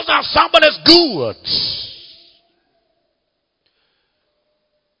 Those are somebody's goods.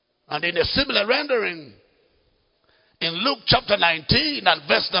 And in a similar rendering, in Luke chapter 19 and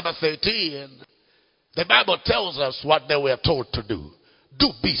verse number 13, the Bible tells us what they were told to do.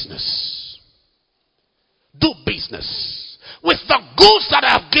 Do business. Do business. with the goods that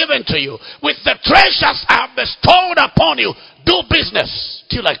I have given to you, with the treasures I have bestowed upon you, do business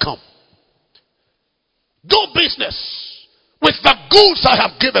till I come. Do business with the goods I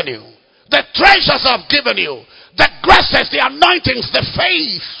have given you, the treasures I have given you, the graces, the anointings, the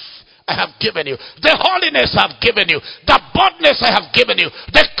faith I have given you, the holiness I have given you, the boldness I have given you,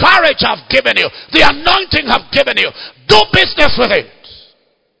 the courage I have given you, the anointing I have given you. Do business with it.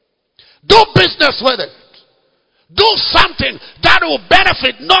 Do business with it. Do something that will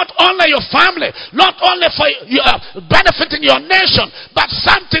benefit not only your family, not only for benefiting your nation, but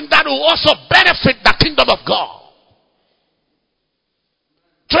something that will also benefit the kingdom of God.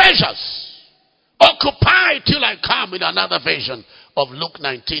 Treasures. Occupy till I come, in another version of Luke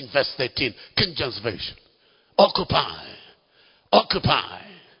 19 verse 13, King James Version. Occupy. Occupy.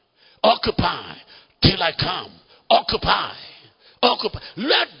 Occupy till I come. Occupy. Occupy.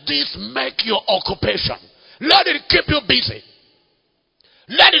 Let this make your occupation. Let it keep you busy.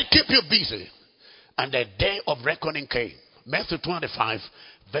 Let it keep you busy. And the day of reckoning came. Matthew 25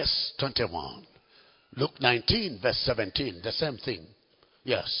 verse 21. Luke 19 verse 17. The same thing.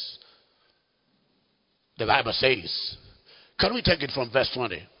 Yes. The Bible says. Can we take it from verse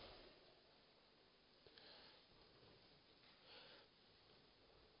 20?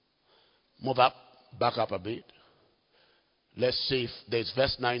 Move up. Back up a bit. Let's see if there's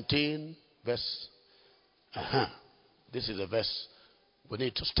verse 19. Verse. This is the verse we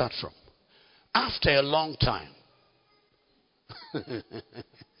need to start from. After a long time.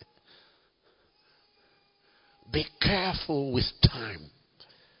 Be careful with time.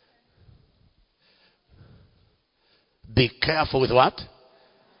 Be careful with what?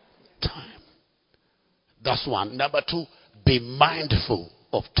 Time. That's one. Number two, be mindful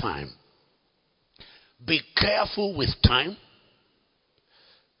of time. Be careful with time.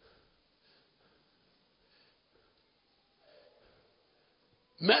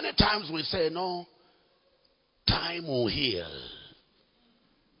 Many times we say, no, time will heal.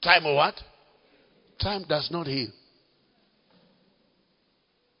 Time will what? Time does not heal.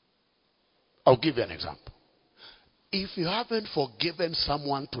 I'll give you an example. If you haven't forgiven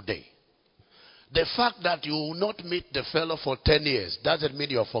someone today, the fact that you will not meet the fellow for 10 years doesn't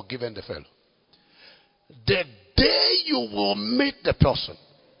mean you have forgiven the fellow. The day you will meet the person,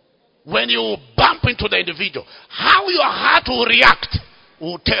 when you will bump into the individual, how your heart will react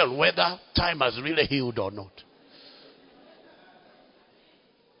will tell whether time has really healed or not.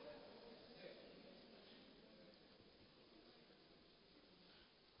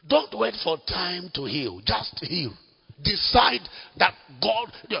 Don't wait for time to heal. Just heal. Decide that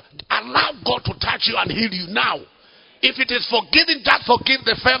God, allow God to touch you and heal you now. If it is forgiving, just forgive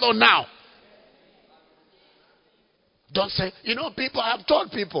the fellow now. Don't say, people, I've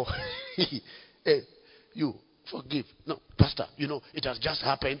told people, hey, you forgive. No, Pastor, it has just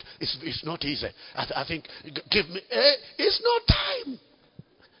happened. It's not easy. I think, give me, it's not time.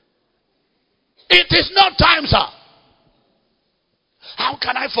 It is not time, sir. How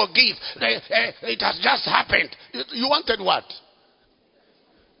can I forgive? It has just happened. You wanted what?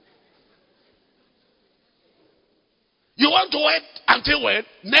 You want to wait until when?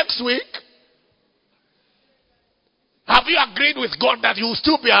 Next week? Have you agreed with God that you will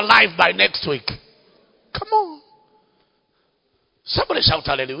still be alive by next week? Come on. Somebody shout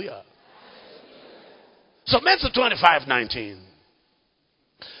hallelujah. So Matthew 25:19.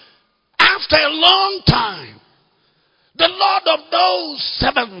 After a long time, the Lord of those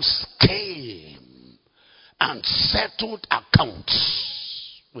servants came and settled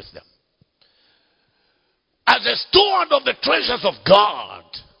accounts with them. As a steward of the treasures of God,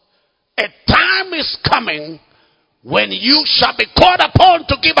 a time is coming when you shall be called upon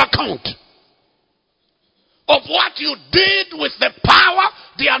to give account of what you did with the power,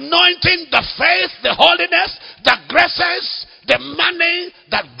 the anointing, the faith, the holiness, the graces, the money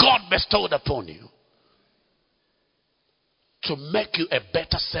that God bestowed upon you, to make you a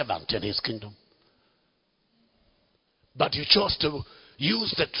better servant in his kingdom. But you chose to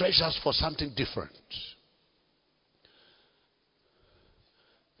use the treasures for something different.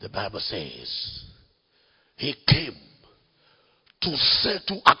 The Bible says he came to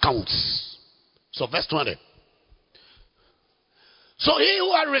settle accounts. So verse 20. So he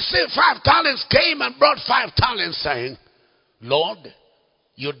who had received 5 talents came and brought 5 talents, saying, Lord,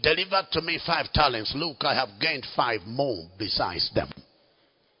 you delivered to me 5 talents. Look, I have gained 5 more besides them.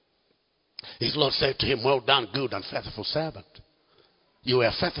 His Lord said to him, well done, good and faithful servant. You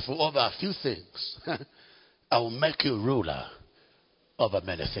were faithful over a few things. I will make you ruler over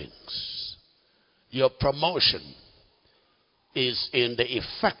many things. Your promotion is in the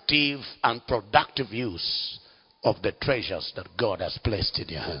effective and productive use of the treasures that God has placed in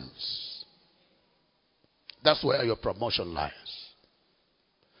your hands. That's where your promotion lies.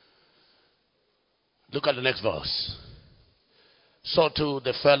 Look at the next verse. So to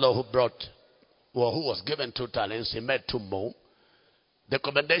the fellow who who was given 2 talents, he made 2 more. The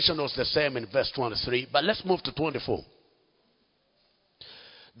commendation was the same in verse 23, but let's move to 24.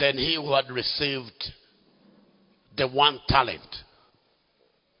 Then he who had received the 1 talent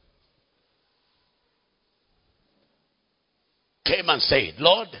came and said,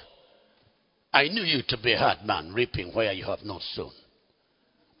 Lord, I knew you to be a hard man, reaping where you have not sown,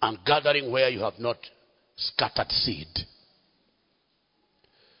 and gathering where you have not scattered seed.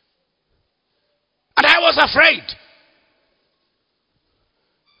 And I was afraid.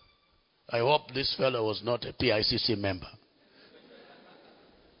 I hope this fellow was not a PICC member.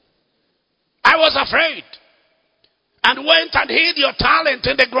 I was afraid and went and hid your talent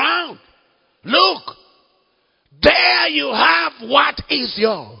in the ground. Look, there you have what is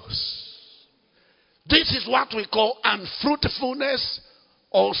yours. This is what we call unfruitfulness,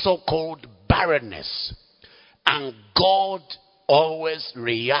 also called barrenness. And God always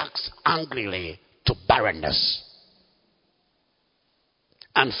reacts angrily to barrenness.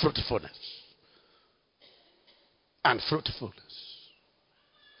 Unfruitfulness. Unfruitfulness.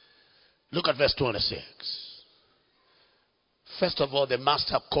 Look at verse 26. First of all, the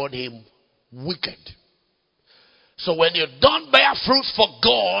master called him wicked. So when you don't bear fruit for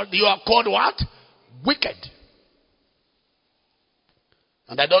God, you are called what? Wicked.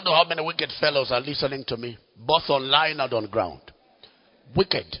 And I don't know how many wicked fellows are listening to me, both online and on ground.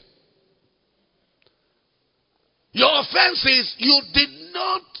 Wicked. Your offense is you did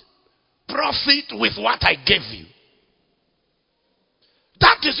not profit with what I gave you.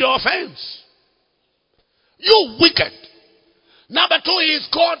 That is your offense. You wicked. Number 2 is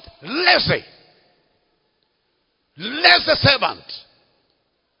called lazy. Lazy servant.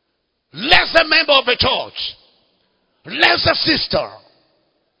 Lazy member of the church. Lazy sister.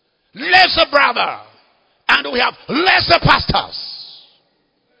 Lazy brother. And we have lazy pastors.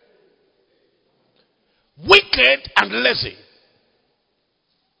 Wicked and lazy.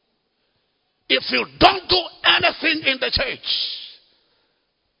 If you don't do anything in the church,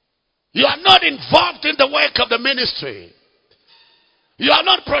 you are not involved in the work of the ministry, you are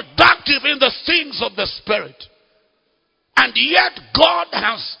not productive in the things of the Spirit, and yet God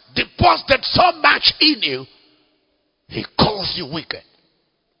has deposited so much in you, He calls you wicked.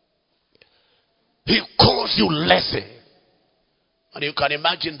 He calls you lazy. And you can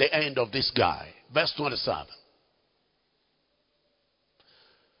imagine the end of this guy. Verse 27.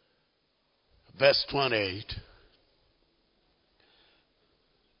 Verse 28.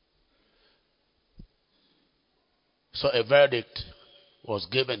 So a verdict was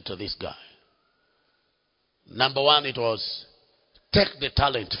given to this guy. Number 1, it was take the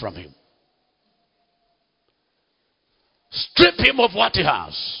talent from him. Strip him of what he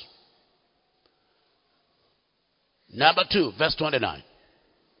has. Number 2, verse 29.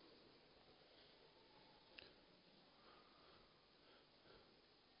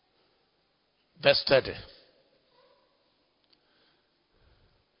 Verse 30.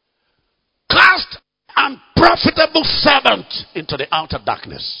 Cast unprofitable servant into the outer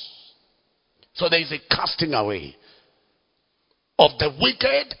darkness. So there is a casting away of the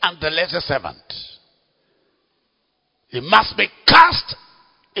wicked and the lazy servant. He must be cast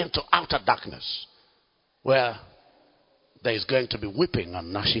into outer darkness, where there is going to be weeping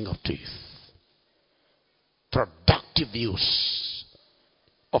and gnashing of teeth. Productive use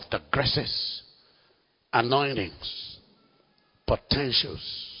of the graces, anointings,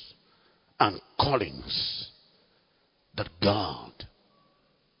 potentials, and callings that God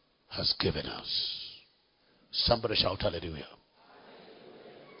has given us. Somebody shout hallelujah.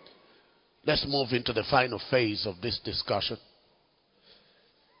 Let's move into the final phase of this discussion.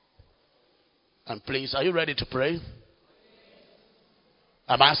 And please, are you ready to pray?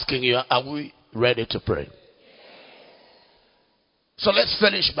 I'm asking you, are we ready to pray? So let's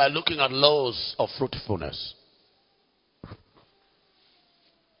finish by looking at laws of fruitfulness.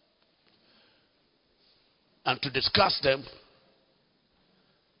 And to discuss them,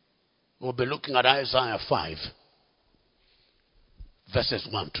 we'll be looking at Isaiah 5, verses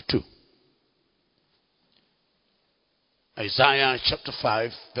 1 to 2. Isaiah chapter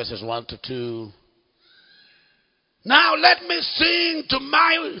 5, verses 1 to 2. Now let me sing to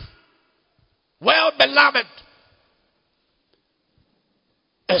my well-beloved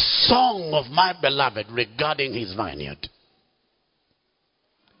a song of my beloved regarding his vineyard.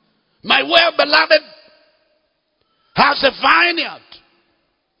 My well-beloved has a vineyard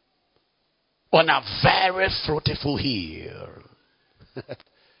on a very fruitful hill.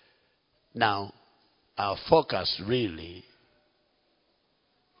 Now, our focus really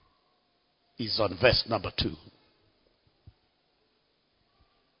is on verse number 2.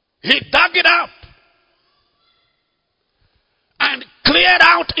 He dug it up and cleared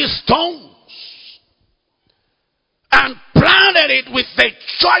out its stones and planted it with the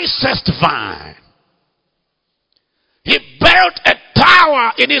choicest vine. He built a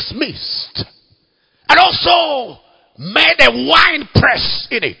tower in its midst and also made a wine press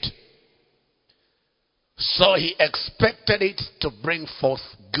in it. So he expected it to bring forth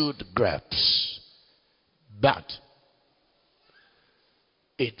good grapes, but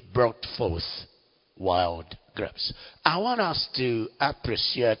it brought forth wild grapes. I want us to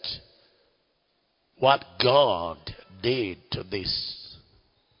appreciate what God did to this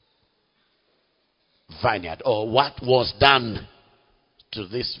vineyard, or what was done to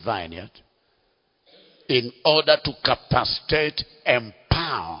this vineyard in order to capacitate,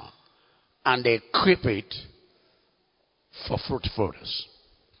 empower, and equip it for fruitfulness.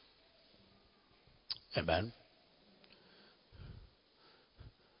 Amen.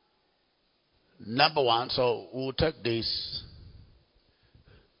 Number one, so we'll take this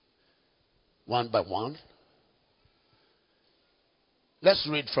one by one. Let's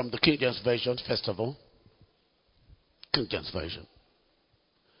read from the King James Version first of all. King James Version.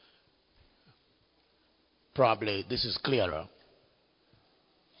 Probably this is clearer.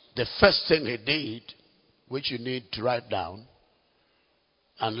 The first thing he did, which you need to write down,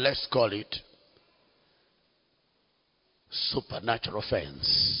 and let's call it supernatural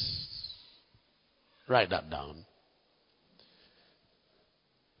fence. Write that down.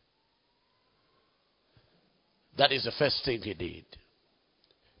 That is the first thing he did.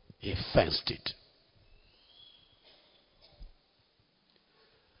 He fenced it.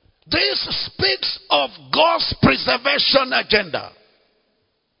 This speaks of God's preservation agenda.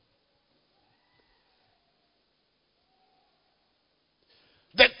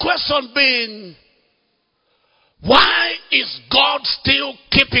 The question being, why is God still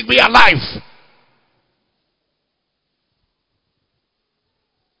keeping me alive?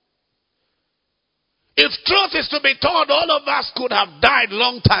 If truth is to be told, all of us could have died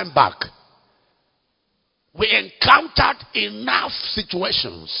long time back. We encountered enough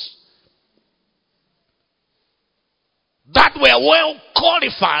situations that were well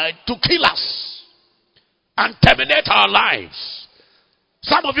qualified to kill us and terminate our lives.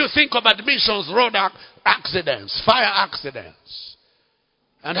 Some of you think of admissions, road accidents, fire accidents,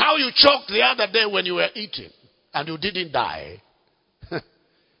 and how you choked the other day when you were eating and you didn't die.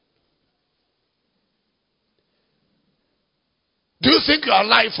 Do you think you are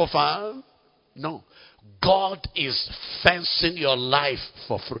alive for fun? No. God is fencing your life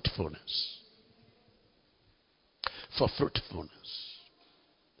for fruitfulness. For fruitfulness.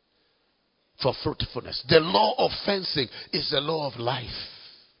 For fruitfulness. The law of fencing is the law of life.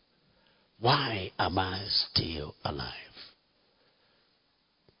 Why am I still alive?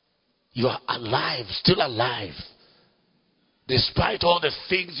 You are alive, still alive. Despite all the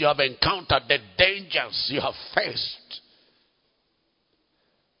things you have encountered, the dangers you have faced.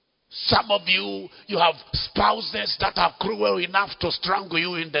 Some of you, you have spouses that are cruel enough to strangle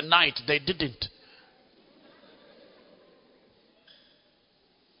you in the night. They didn't.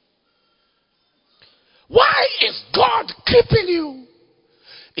 Why is God keeping you?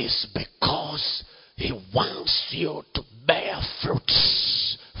 It's because He wants you to bear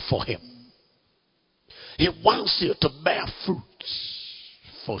fruits for Him. He wants you to bear fruits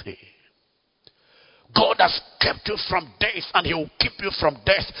for Him. God has kept you from death, and He will keep you from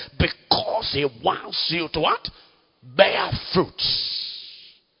death because He wants you to what? Bear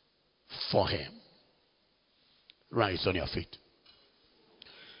fruits for Him. Rise on your feet.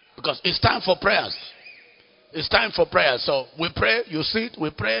 Because it's time for prayers. It's time for prayer. So we pray, you sit, we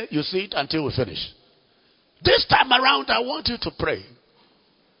pray, you sit until we finish. This time around, I want you to pray.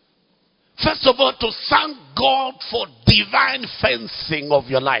 First of all, to thank God for divine fencing of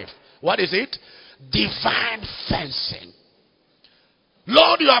your life. What is it? Divine fencing.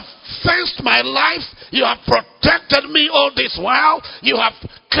 Lord, you have fenced my life. You have protected me all this while. You have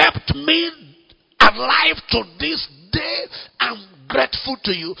kept me alive to this day. I'm grateful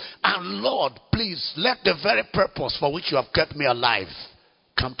to you. And Lord, please let the very purpose for which you have kept me alive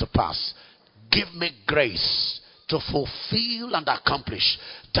come to pass. Give me grace to fulfill and accomplish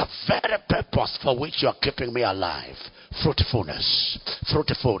the very purpose for which you are keeping me alive. Fruitfulness.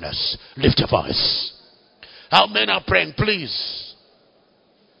 Fruitfulness. Lift your voice. How many are praying? Please.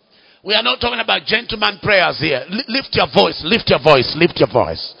 We are not talking about gentleman prayers here. Lift your voice. Lift your voice. Lift your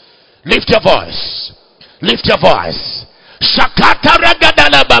voice. Lift your voice. Lift your voice. Shakata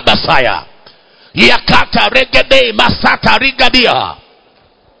regadala babasaya. Yakata regade masata rigadia.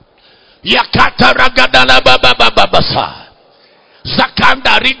 Yakata ragadala babababasa.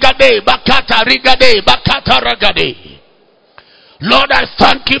 Zakanda rigade bakata rigade bakata ragade. Lord, I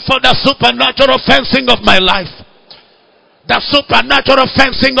thank you for the supernatural fencing of my life. The supernatural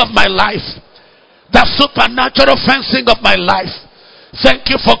fencing of my life. The supernatural fencing of my life. Thank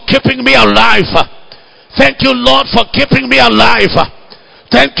you for keeping me alive. Thank you, Lord, for keeping me alive.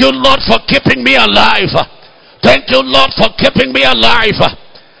 Thank you, Lord, for keeping me alive. Thank you, Lord, for keeping me alive.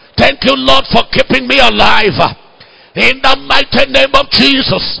 Thank you, Lord, for keeping me alive. In the mighty name of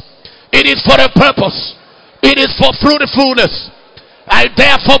Jesus. It is for a purpose. It is for fruitfulness. I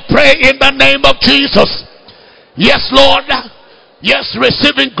therefore pray in the name of Jesus. Yes, Lord. Yes,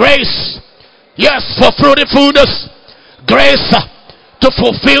 receiving grace. Yes, for fruitfulness. Grace to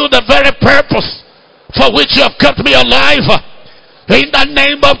fulfill the very purpose for which you have kept me alive. In the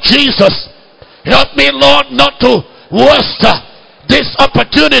name of Jesus. Help me, Lord, not to waste this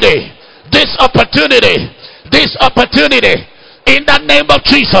opportunity. This opportunity. This opportunity. In the name of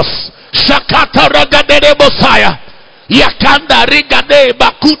Jesus. Shakata ragadede bosaya. Yakanda rigade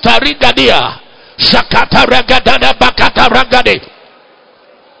bakuta rigadia. Shakata ragadada bakata ragade.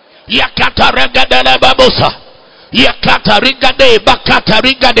 Yakata ragadada babosa. Yakata rigade bakata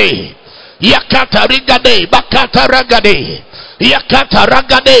rigade. Yakata rigade bakata ragade. Yakata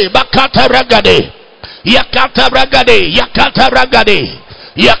ragade bakata ragade. Yakata ragade. Yakata ragade.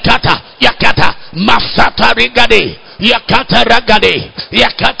 Yakata masata rigade. Yakata ragade.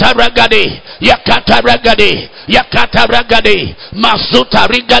 Yakata ragade. Yakata ragade. Yakata ragade. Masuta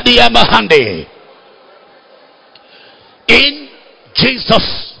rigade yamahande. In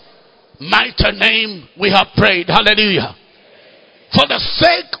Jesus' mighty name we have prayed. Hallelujah. For the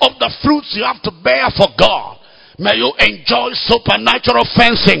sake of the fruits you have to bear for God, may you enjoy supernatural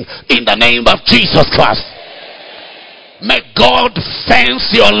fencing in the name of Jesus Christ. May God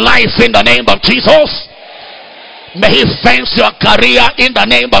fence your life in the name of Jesus. May He fence your career in the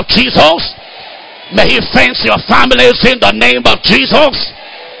name of Jesus. May He fence your families in the name of Jesus.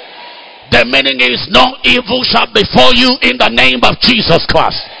 The meaning is no evil shall befall you in the name of Jesus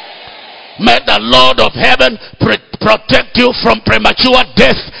Christ. May the Lord of heaven protect you from premature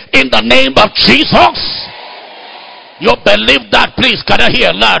death in the name of Jesus. You believe that? Please, can I hear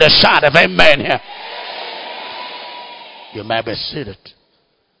a louder shout of amen here? You may be seated.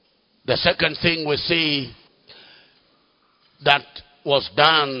 The second thing we see that was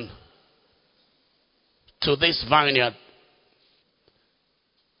done to this vineyard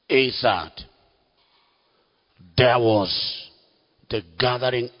is that there was the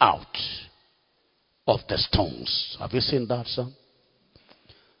gathering out of the stones. Have you seen that, son?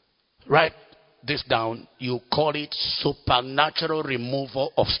 Write this down. You call it supernatural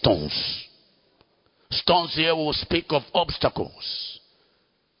removal of stones. Stones here will speak of obstacles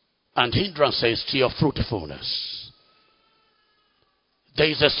and hindrances to your fruitfulness. There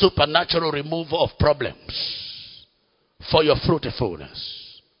is a supernatural removal of problems for your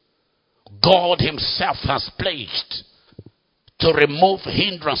fruitfulness. God Himself has pledged to remove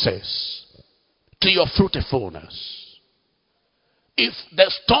hindrances to your fruitfulness. If the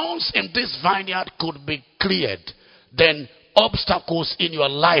stones in this vineyard could be cleared, then obstacles in your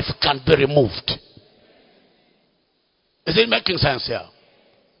life can be removed. Is it making sense here?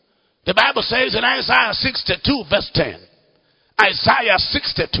 The Bible says in Isaiah 62 verse 10. Isaiah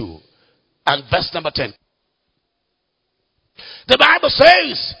 62 and verse number 10. The Bible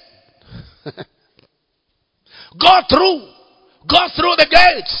says, go through the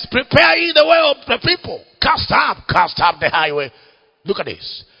gates, prepare ye the way of the people, cast up the highway. Look at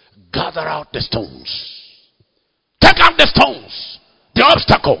this. Gather out the stones. Take out the stones, the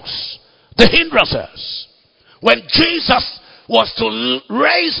obstacles, the hindrances. When Jesus was to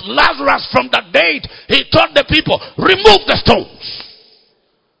raise Lazarus from the dead, He told the people, remove the stones.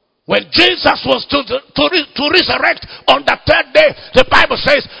 When Jesus was to resurrect on the third day, the Bible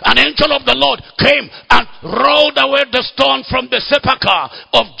says an angel of the Lord came and rolled away the stone from the sepulchre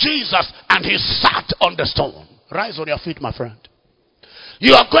of Jesus, and He sat on the stone. Rise on your feet, my friend.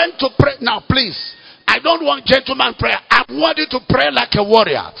 You are going to pray now, please. I don't want gentleman prayer. I want you to pray like a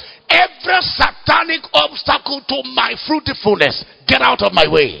warrior. Every satanic obstacle to my fruitfulness, get out of my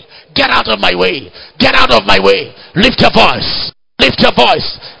way. Get out of my way. Get out of my way. Lift your voice. Lift your voice.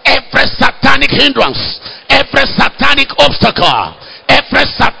 Every satanic hindrance, every satanic obstacle, every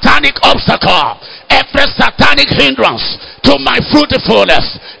satanic obstacle, every satanic hindrance to my fruitfulness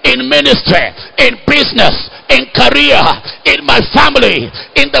in ministry, in business, in career, in my family,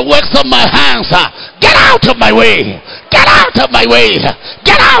 in the works of my hands. Get out of my way. Get out of my way.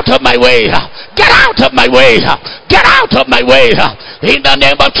 Get out of my way. Get out of my way. Get out of my way. In the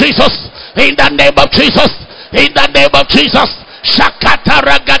name of Jesus. In the name of Jesus. In the name of Jesus. Shakata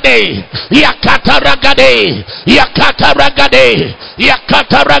ragade, yakata ragade, yakata ragade,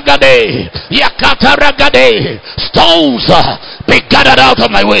 yakata ragade, yakata ragade. Stones, be gathered out of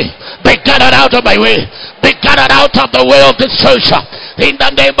my way. Be gathered out of my way. Be gathered out of the way of this church. In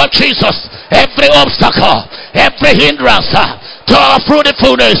the name of Jesus. Every obstacle, every hindrance to our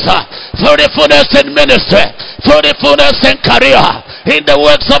fruitfulness, fruitfulness in ministry, fruitfulness in career, in the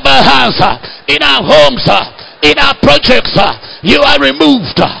works of our hands, in our homes, in our projects, you are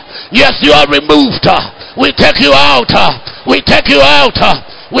removed. Yes, you are removed. We take you out. We take you out.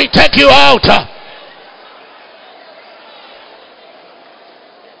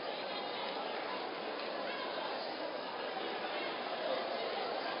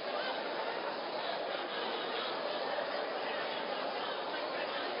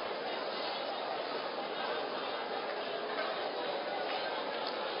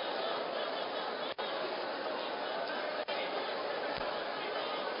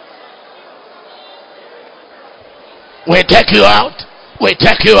 We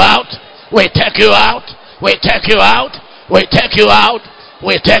take you out. We take you out. We take you out. We take you out.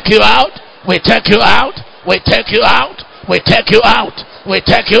 We take you out. We take you out. We take you out. We take you out. We take you out. We take you out. We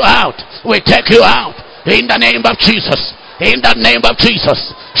take you out. We take you out. In the name of Jesus. In the name of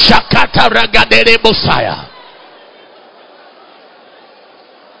Jesus. Shakata ragadere bosaya.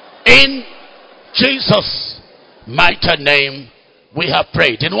 In Jesus' mighty name we have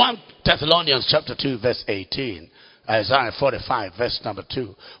prayed. In 1 Thessalonians chapter 2 verse 18. Isaiah 45 verse number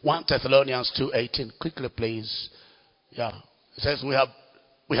 2. 1 Thessalonians 2:18. Quickly please. Yeah. It says we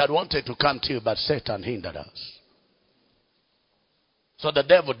had wanted to come to you, but Satan hindered us. So the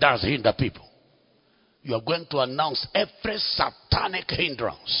devil does hinder people. You are going to announce every satanic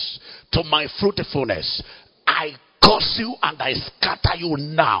hindrance to my fruitfulness. I curse you and I scatter you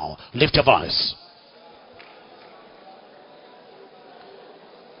now. Lift your voice.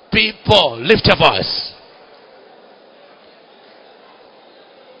 People, lift your voice.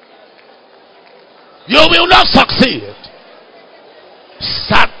 You will not succeed.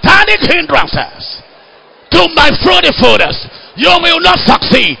 Satanic hindrances to my fruitfulness. You will not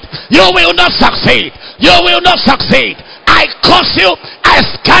succeed. You will not succeed. You will not succeed. I curse you. I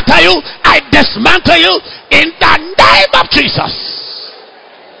scatter you. I dismantle you in the name of Jesus.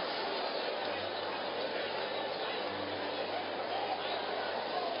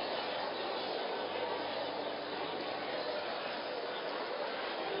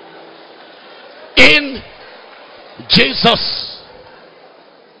 In Jesus'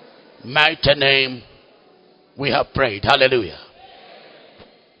 mighty name we have prayed. Hallelujah.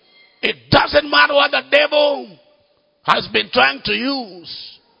 It doesn't matter what the devil has been trying to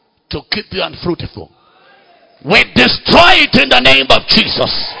use to keep you unfruitful. We destroy it in the name of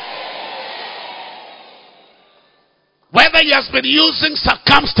Jesus. Whether he has been using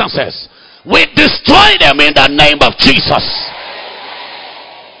circumstances, we destroy them in the name of Jesus.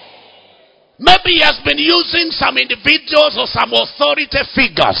 Maybe he has been using some individuals or some authority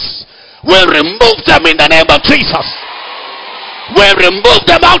figures. We'll remove them in the name of Jesus. We'll remove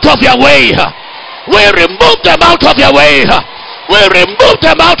them out of your way. We'll remove them out of your way. We'll remove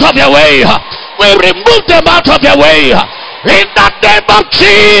them out of your way. We'll remove them out of your way. In the name of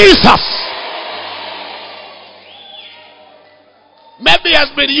Jesus. Maybe he has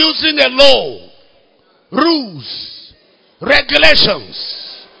been using a law, rules, regulations,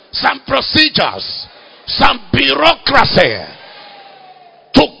 some procedures, some bureaucracy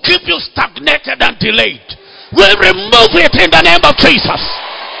to keep you stagnated and delayed. We remove it in the name of Jesus.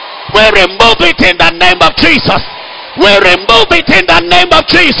 We remove it in the name of Jesus. We remove it in the name of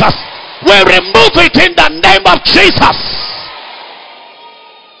Jesus. We remove it in the name of Jesus.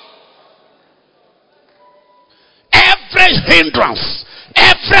 Every hindrance,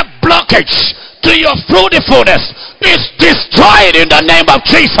 every blockage to your fruitfulness is destroyed in the name of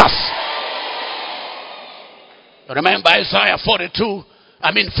Jesus. Remember Isaiah 45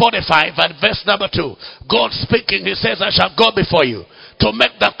 and verse number 2. God speaking, he says, I shall go before you to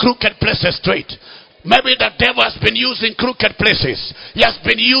make the crooked places straight. Maybe the devil has been using crooked places. He has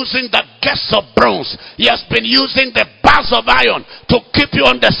been using the gates of bronze. He has been using the bars of iron to keep you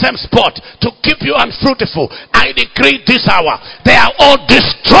on the same spot, to keep you unfruitful. I decree this hour, they are all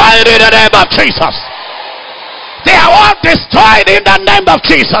destroyed in the name of Jesus. They are all destroyed in the name of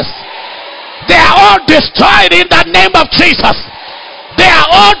Jesus. They are all destroyed in the name of Jesus. They are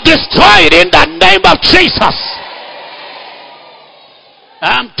all destroyed in the name of Jesus.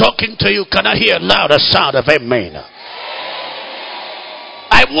 I'm talking to you. Can I hear a louder sound of amen?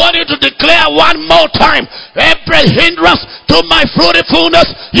 I want you to declare one more time, every hindrance to my fruitfulness,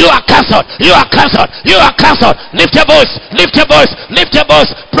 you are cancelled, you are cancelled, you are cancelled. Lift your voice, lift your voice, lift your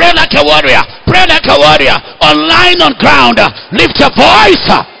voice. Pray like a warrior, pray like a warrior. Online, on ground, lift your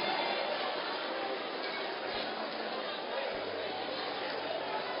voice.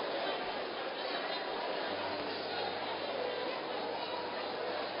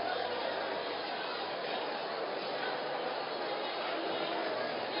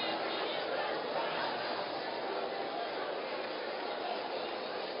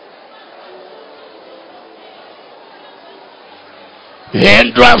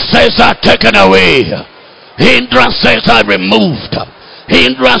 Hindrances are taken away. Hindrances are removed.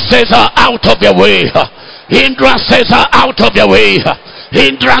 Hindrances are out of your way. Hindrances are out of your way.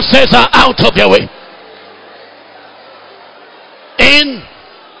 Hindrances are out of your way. In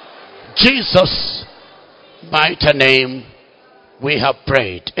Jesus' mighty name we have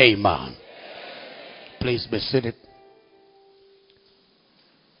prayed. Amen. Please be seated.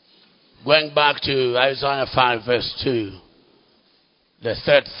 Going back to Isaiah 5 verse 2. The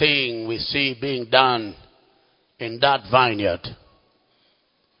third thing we see being done in that vineyard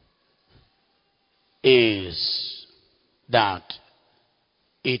is that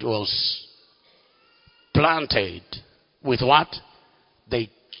it was planted with what? The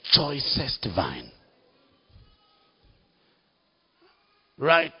choicest vine.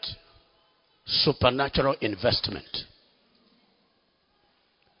 Right? Supernatural investment.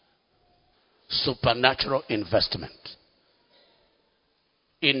 Supernatural investment.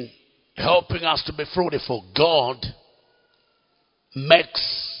 In helping us to be fruitful, God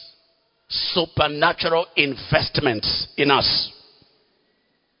makes supernatural investments in us.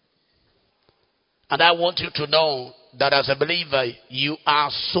 And I want you to know that as a believer, you are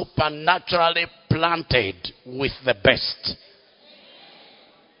supernaturally planted with the best.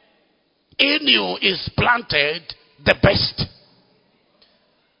 In you is planted the best.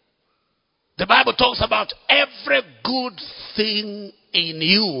 The Bible talks about every good thing in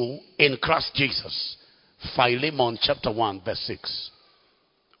you in Christ Jesus. Philemon chapter 1 verse 6.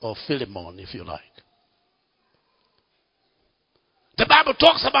 Or Philemon if you like. The Bible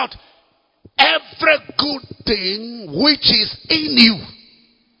talks about every good thing which is in you.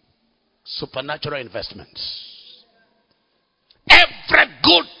 Supernatural investments. Every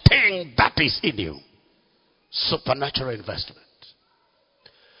good thing that is in you. Supernatural investment.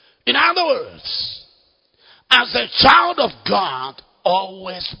 In other words, as a child of God,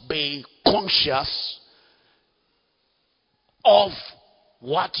 always be conscious of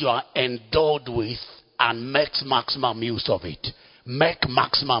what you are endowed with and make maximum use of it. Make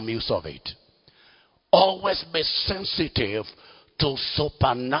maximum use of it. Always be sensitive to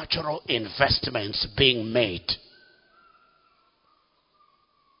supernatural investments being made.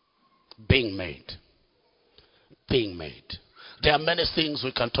 Being made. Being made. There are many things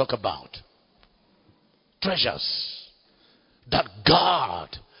we can talk about. Treasures that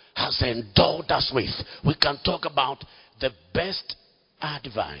God has endowed us with. We can talk about the best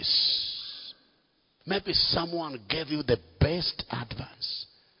advice. Maybe someone gave you the best advice.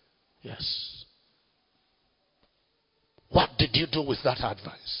 Yes. What did you do with that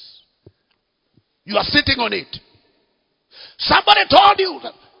advice? You are sitting on it. Somebody told you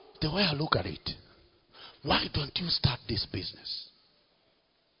that. The way I look at it, why don't you start this business?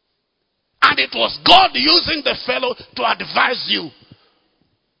 And it was God using the fellow to advise you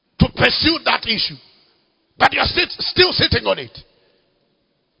to pursue that issue. But you're still sitting on it.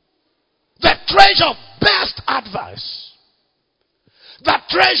 The treasure of best advice. The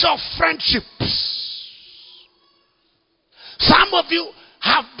treasure of friendships. Some of you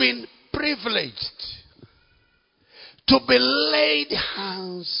have been privileged to be laid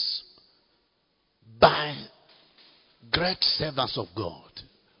hands by great servants of God.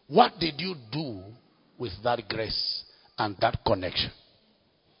 What did you do with that grace and that connection?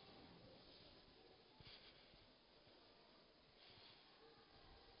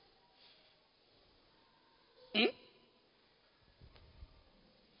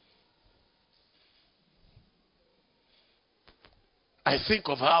 I think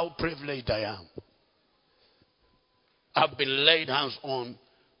of how privileged I am. I've been laid hands on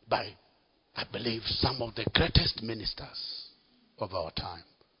by, I believe, some of the greatest ministers of our time.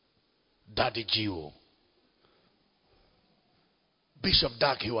 Daddy Gio, Bishop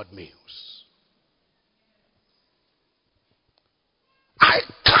Doug Heward Mills. I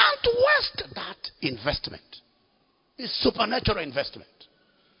can't waste that investment. It's supernatural investment.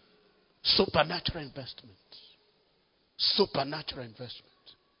 Supernatural investment. Supernatural investment.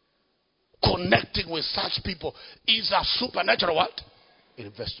 Connecting with such people is a supernatural what?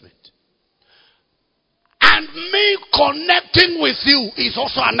 Investment. And me connecting with you is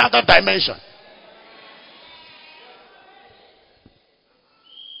also another dimension.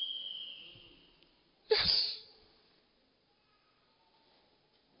 Yes.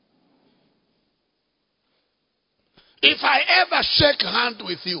 If I ever shake hand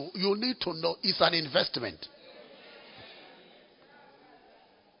with you, you need to know it's an investment.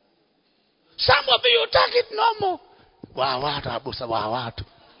 Some of you take it normal.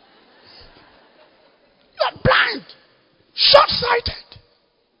 You're blind, short-sighted,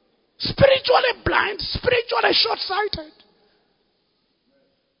 spiritually blind, spiritually short-sighted.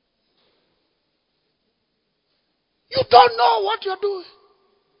 You don't know what you're doing.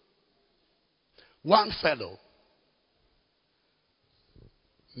 One fellow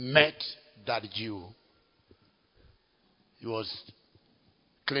met that Jew. He was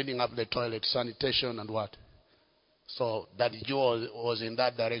cleaning up the toilet, sanitation and what. So that Jew was in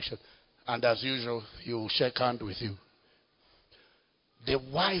that direction. And as usual, he will shake hand with you. The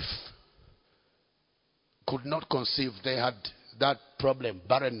wife could not conceive. They had that problem,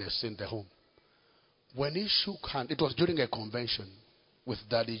 barrenness in the home. When he shook hand, it was during a convention with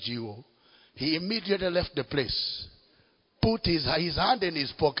Daddy Gio. He immediately left the place, put his hand in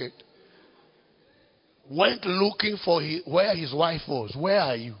his pocket, went looking for where his wife was. Where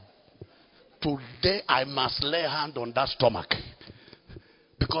are you? Today I must lay hand on that stomach.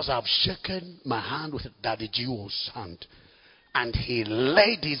 Because I've shaken my hand with Daddy Gio's hand. And he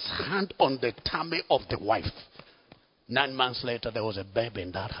laid his hand on the tummy of the wife. 9 months later, there was a baby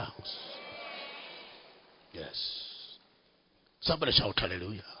in that house. Yes. Somebody shout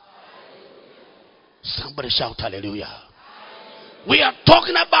hallelujah. Somebody shout hallelujah. We are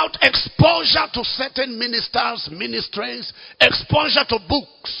talking about exposure to certain ministers, ministries, exposure to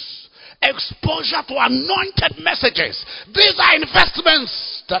books, exposure to anointed messages. These are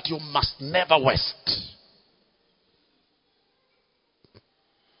investments that you must never waste.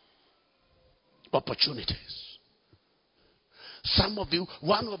 Opportunities. Some of you,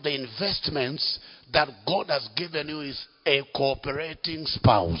 one of the investments that God has given you is a cooperating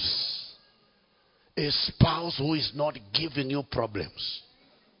spouse. A spouse who is not giving you problems.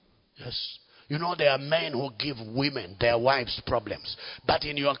 Yes. You know, there are men who give women, their wives, problems. But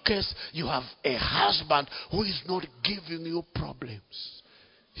in your case, you have a husband who is not giving you problems.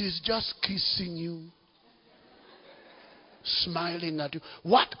 He's just kissing you, smiling at you.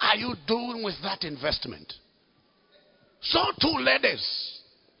 What are you doing with that investment? So too, ladies,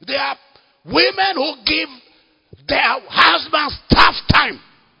 there are women who give their husbands tough time.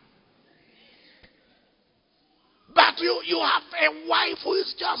 But you have a wife who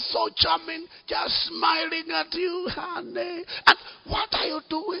is just so charming, just smiling at you, honey. And what are you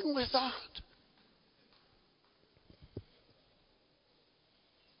doing with that?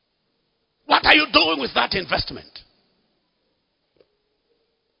 What are you doing with that investment?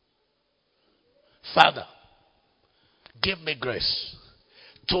 Father, give me grace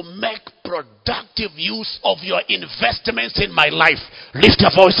to make productive use of your investments in my life. Lift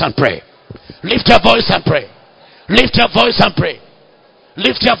your voice and pray. Lift your voice and pray. Lift your voice and pray.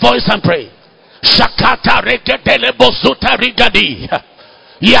 Lift your voice and pray. Shakata rekete bosuta rigadi.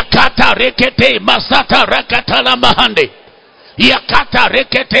 Yakata rekete masata rakatala mahande. Yakata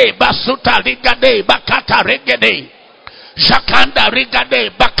rekete basuta rigade bakata regede. Jakanda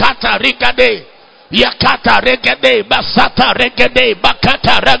rigade bakata rigade. Yakata regede basata regede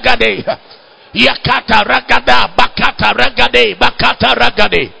bakata ragade. Yakata ragada bakata ragade bakata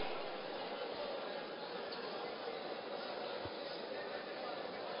ragade.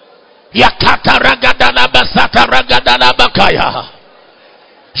 Yakata ragadala basata ragadala bakaya.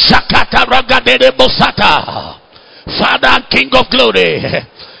 Shakata ragadele bosata. Father and King of glory,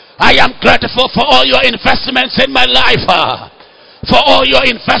 I am grateful for all your investments in my life. For all your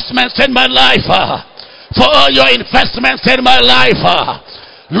investments in my life. For all your investments in my life.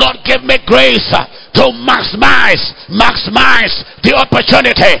 Lord, give me grace to maximize the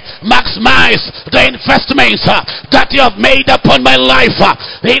opportunity, maximize the investments that you have made upon my life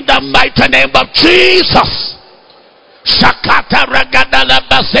in the mighty name of Jesus. Shakata ragadala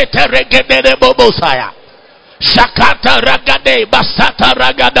basete regedere bobosaya. Shakata ragade basata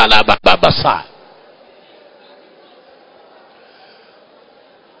ragadala babasa.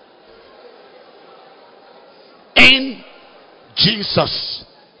 In Jesus'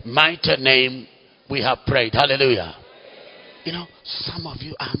 mighty name we have prayed. Hallelujah. You know, some of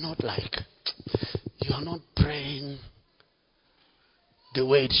you are not like, You are not praying the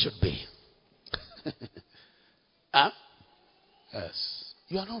way it should be. Huh? Yes.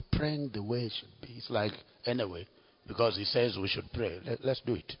 You are not praying the way it should be. It's like, anyway, because he says we should pray. Let's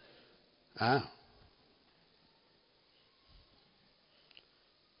do it. Huh?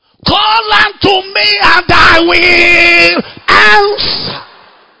 Call unto me and I will answer.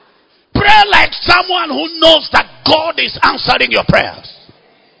 Pray like someone who knows that God is answering your prayers.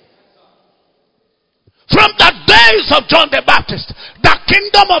 From the days of John the Baptist, the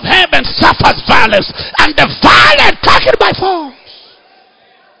kingdom of heaven suffers violence, and the violent take it by force.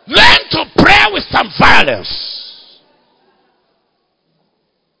 Learn to pray with some violence.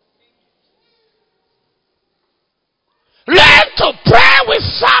 Learn to pray with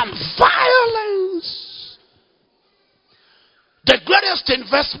some violence. The greatest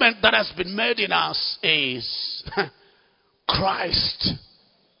investment that has been made in us is Christ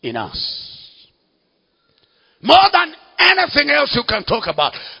in us. More than anything else you can talk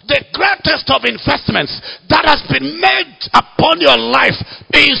about, the greatest of investments that has been made upon your life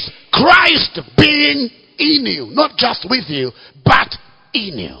is Christ being in you. Not just with you, but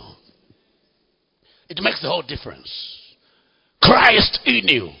in you. It makes the whole difference. Christ in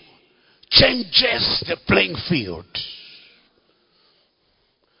you changes the playing field.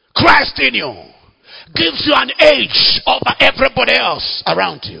 Christ in you gives you an edge over everybody else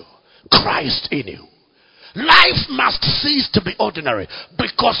around you. Christ in you. Life must cease to be ordinary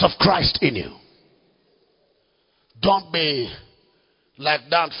because of Christ in you. Don't be like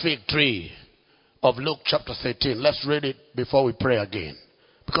that fig tree of Luke chapter 13. Let's read it before we pray again.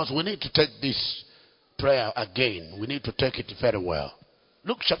 Because we need to take this prayer again. We need to take it very well.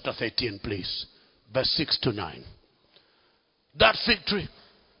 Luke chapter 13, please. Verse 6 to 9. That fig tree.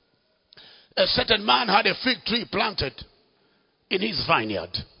 A certain man had a fig tree planted in his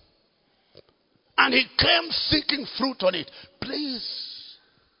vineyard. And he came seeking fruit on it. Please.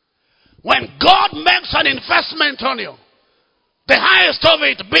 When God makes an investment on you, the highest of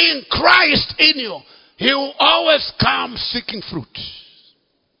it being Christ in you, he will always come seeking fruit.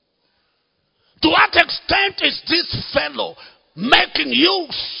 To what extent is this fellow making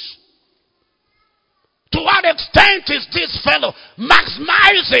use? To what extent is this fellow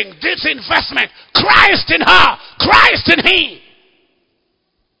maximizing this investment? Christ in her, Christ in him.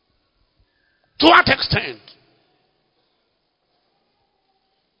 To what extent?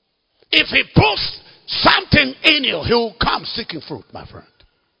 If he puts something in you, he will come seeking fruit, my friend.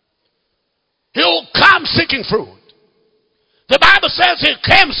 He will come seeking fruit. The Bible says he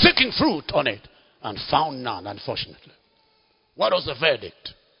came seeking fruit on it and found none, unfortunately. What was the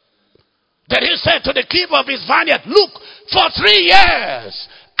verdict? That he said to the keeper of his vineyard, look, for 3 years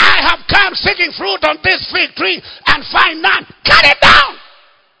I have come seeking fruit on this fig tree and find none. Cut it down.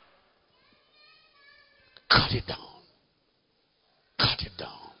 Cut it down. Cut it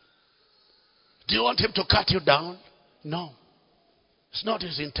down. Do you want him to cut you down? No. It's not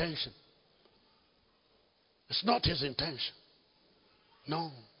his intention. It's not his intention.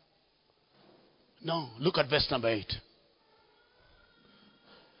 No. No. Look at verse number 8.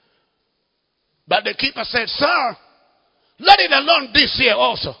 But the keeper said, sir, let it alone this year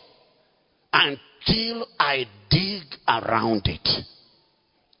also, until I dig around it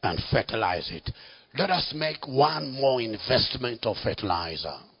and fertilize it. Let us make one more investment of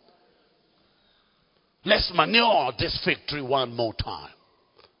fertilizer. Let's manure this fig tree one more time.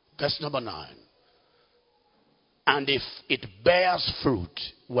 Verse number 9. And if it bears fruit,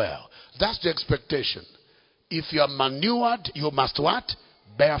 well, that's the expectation. If you are manured, you must what?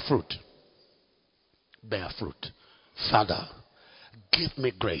 Bear fruit. Bear fruit. Father, give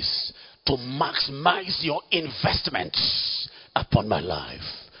me grace to maximize your investments upon my life.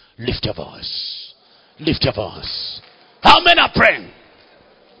 Lift your voice. Lift your voice. How many are praying?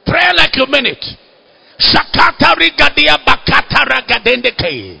 Pray like you mean it. Shakata rigadia bakata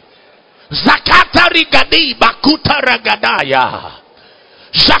ragadendeke. Zakata rigadi bakuta ragadaya.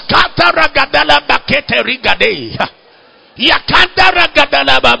 Zakata ragadala bakete rigade. Yakanda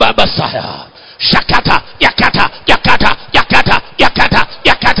ragadala baba basaya. Shakata, yakata, yakata, yakata, yakata,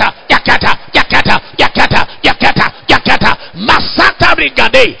 yakata, yakata, yakata, yakata, yakata, yakata. Masata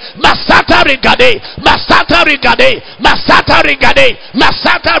rigade, masata rigade, masata rigade, masata rigade,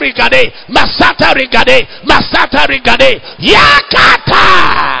 masata rigade, masata rigade, masata rigade, yakata.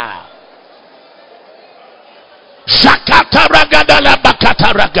 Shakata ragadala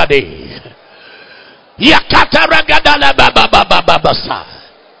bakata ragade. Yakata ragadala baba baba baba.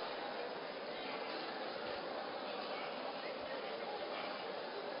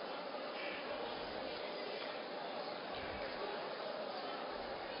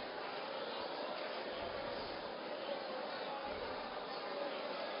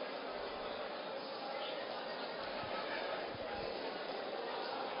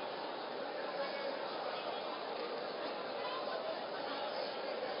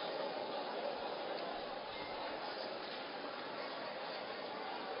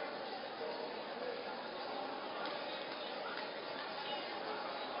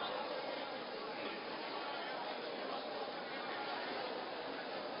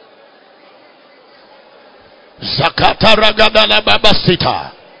 Zakata ragadala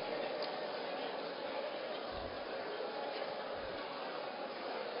babasita.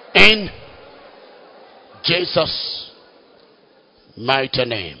 In Jesus' mighty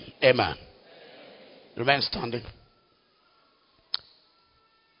name. Amen. Remain standing.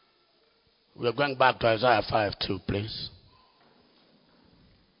 We're going back to Isaiah 5:2, please.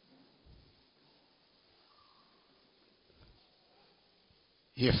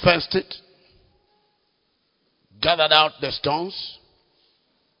 He fenced it, gathered out the stones.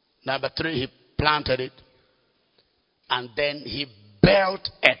 Number 3, he planted it. And then he built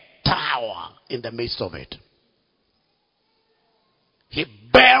a tower in the midst of it. He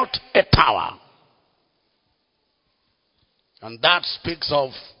built a tower. And that speaks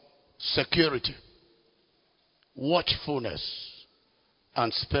of security, watchfulness,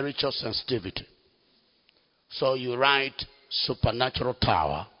 and spiritual sensitivity. So you write supernatural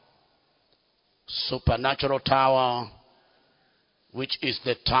tower, which is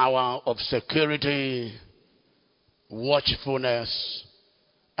the tower of security, watchfulness,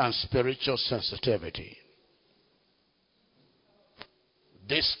 and spiritual sensitivity.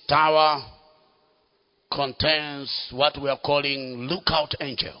 This tower contains what we are calling lookout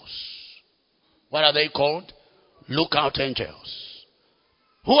angels. What are they called? Lookout angels.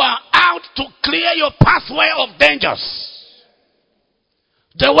 Who are out to clear your pathway of dangers.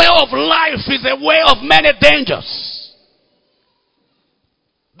 The way of life is a way of many dangers.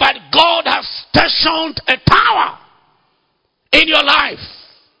 But God has stationed a tower in your life.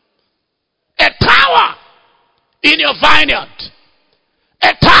 A tower in your vineyard.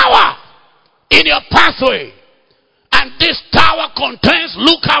 A tower in your pathway. And this tower contains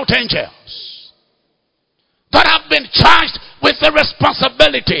lookout angels that have been charged with the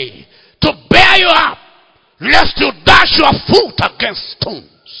responsibility to bear you up, lest you dash your foot against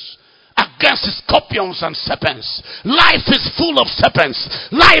stones, against scorpions and serpents. Life is full of serpents.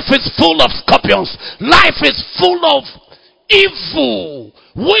 Life is full of scorpions. Life is full of evil,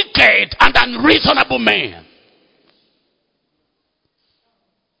 wicked, and unreasonable men.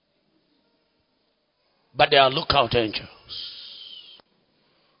 But they are lookout angels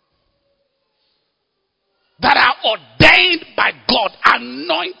that are ordained by God,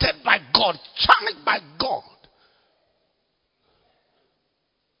 anointed by God, charged by God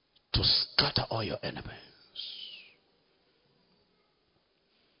to scatter all your enemies.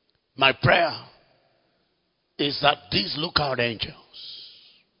 My prayer is that these lookout angels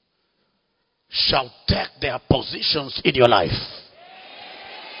shall take their positions in your life.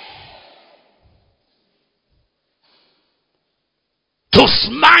 To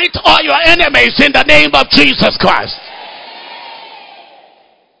smite all your enemies in the name of Jesus Christ.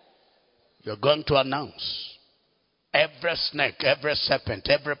 You're going to announce every snake, every serpent,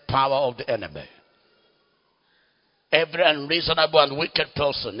 every power of the enemy, every unreasonable and wicked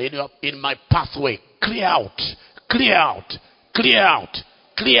person in my pathway, clear out, clear out, clear out,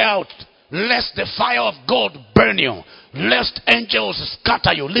 clear out, lest the fire of God burn you, lest angels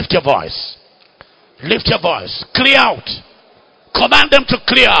scatter you. Lift your voice. Lift your voice. Clear out. Command them to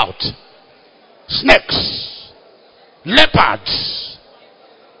clear out. Snakes, leopards,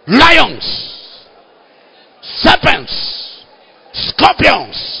 lions, serpents,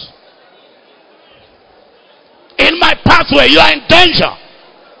 scorpions. In my pathway, you are in danger.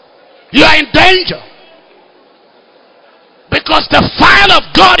 You are in danger. Because the fire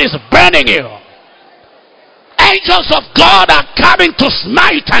of God is burning you. Angels of God are coming to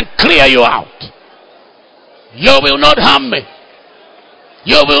smite and clear you out. You will not harm me.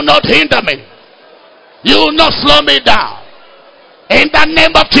 You will not hinder me. You will not slow me down. In the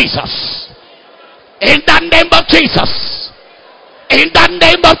name of Jesus. In the name of Jesus. In the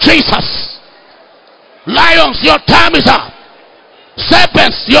name of Jesus. Lions, your time is up.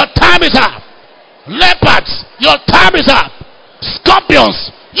 Serpents, your time is up. Leopards, your time is up. Scorpions,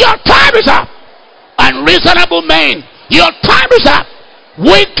 your time is up. Unreasonable men, your time is up.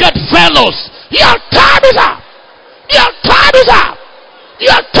 Wicked fellows, your time is up. Your time is up.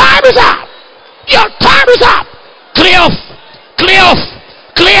 Your time is up. Your time is up. Clear off. Clear off.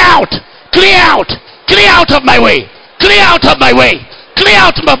 Clear out. Clear out. Clear out of my way. Clear out of my way. Clear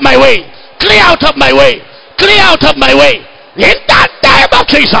out of my way. Clear out of my way. Clear out of my way. In the name of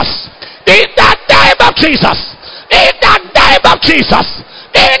Jesus. In the name of Jesus. In the name of Jesus.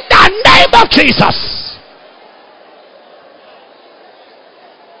 In the name of Jesus.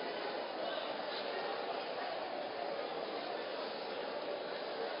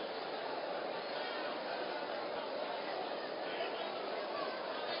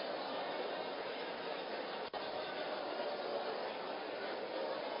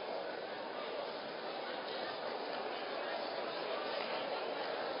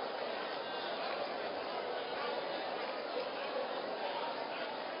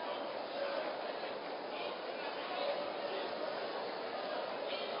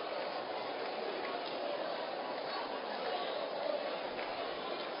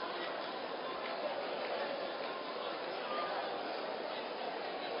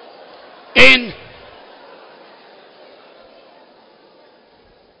 In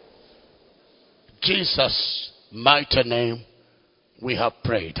Jesus' mighty name, we have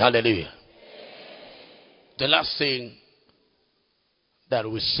prayed. Hallelujah. The last thing that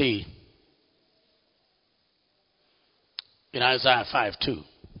we see in Isaiah 5:2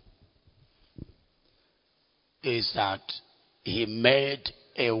 is that he made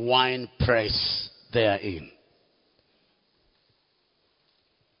a wine press therein.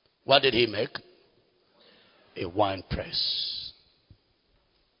 What did he make? A wine press.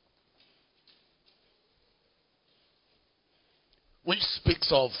 Which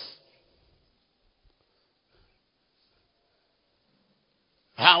speaks of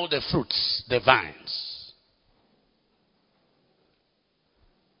how the fruits, the vines,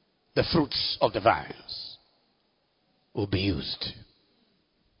 the fruits of the vines will be used.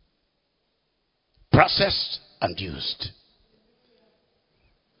 Processed and used.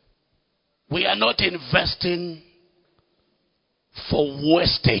 We are not investing for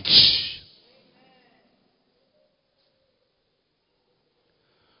wastage.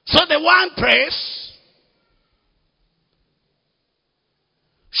 So the wine press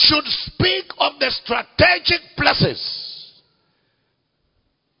should speak of the strategic places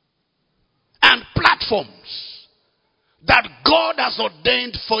and platforms that God has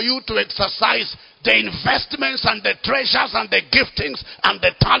ordained for you to exercise the investments and the treasures and the giftings and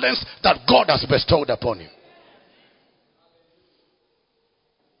the talents that God has bestowed upon you.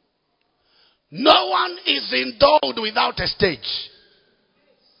 No one is endowed without a stage.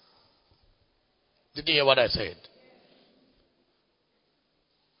 Did you hear what I said?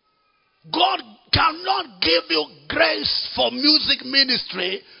 God cannot give you grace for music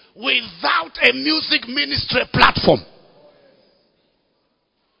ministry without a music ministry platform.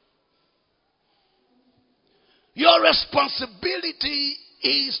 Your responsibility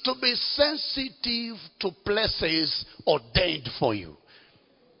is to be sensitive to places ordained for you.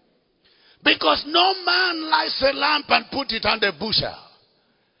 Because no man lights a lamp and put it under a bushel.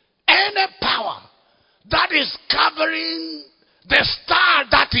 Any power that is covering the star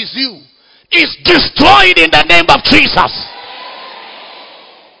that is you is destroyed in the name of Jesus.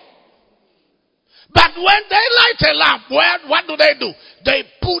 But when they light a lamp, what do? They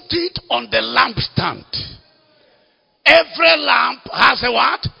put it on the lampstand. Every lamp has a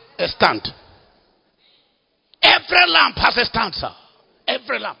what? A stand. Every lamp has a stand, sir.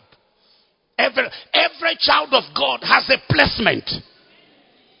 Every lamp. Every child of God has a placement.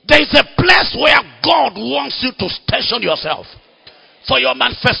 There is a place where God wants you to station yourself for your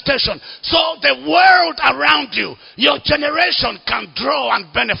manifestation. So the world around you, your generation can draw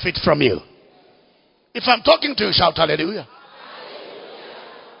and benefit from you. If I'm talking to you, shout hallelujah.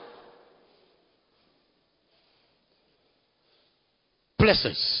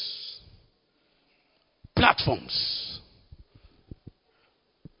 Places, platforms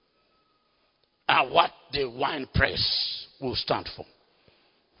are what the wine press will stand for.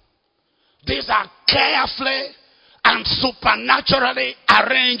 These are carefully and supernaturally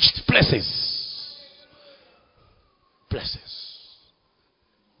arranged places. Places.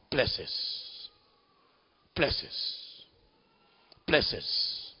 Places. Places.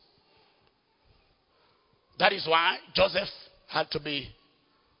 Places. That is why Joseph had to be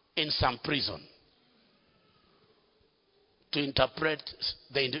in some prison to interpret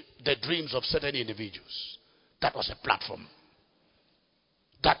the dreams of certain individuals. That was a platform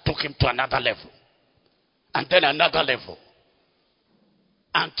that took him to another level, and then another level,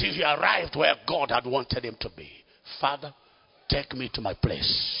 until he arrived where God had wanted him to be. Father, take me to my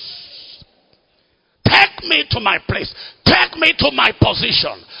place. Take me to my place. Take me to my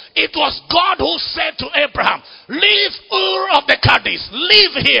position. It was God who said to Abraham, leave Ur of the Chaldees,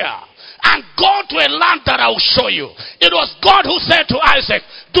 live here and go to a land that I will show you. It was God who said to Isaac,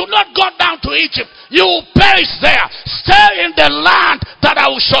 do not go down to Egypt. You will perish there. Stay in the land that I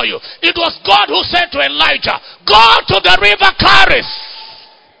will show you. It was God who said to Elijah, go to the river Charis.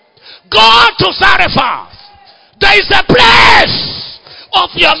 Go to Zarephath. There is a place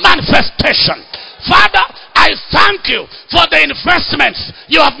of your manifestation. Father, I thank you for the investments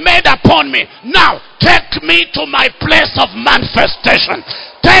you have made upon me. Now, take me to my place of manifestation.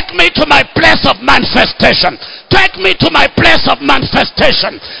 Take me to my place of manifestation. Take me to my place of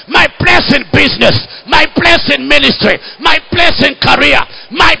manifestation. My place in business. My place in ministry. My place in career.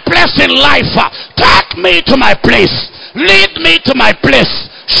 My place in life. Take me to my place. Lead me to my place.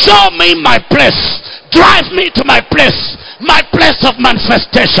 Show me my place. Drive me to my place. My place of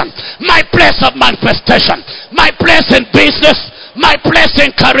manifestation. My place of manifestation. My place in business. My place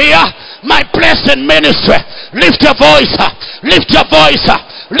in career. My place in ministry. Lift your voice. Lift your voice.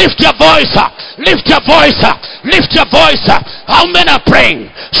 Lift your voice. Lift your voice. Lift your voice. How many are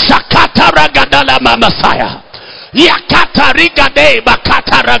praying? Shakata ragadala mamasaya. Yakata rigade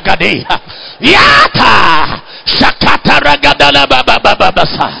bakata ragade. Yata. Shakata ragadala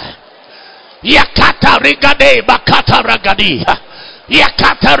babababasa. Yakata rigade bakata ragadi.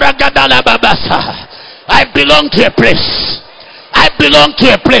 Yakata ragadala babasa. I belong to a place. I belong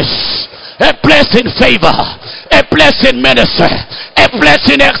to a place. A place in favor, a place in ministry, a place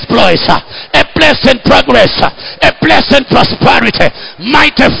in exploits, a place in progress, a place in prosperity.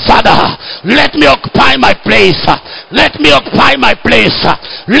 Mighty Father, let me occupy my place. Let me occupy my place.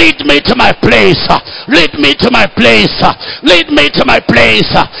 Lead me to my place. Lead me to my place. Lead me to my place.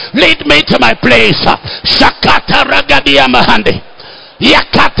 Lead me to my place. Shakata ragadia mahande.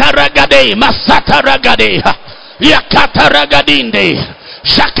 Yakata ragade masata ragade. Yakata ragadinde.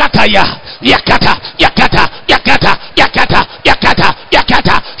 Shakataya, yakata, yakata, yakata, yakata, yakata,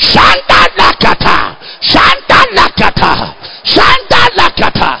 yakata, shanda lakata, shanda lakata, shanda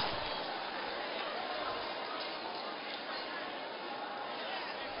lakata.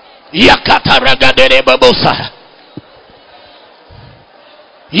 Yakata ragadere babusa,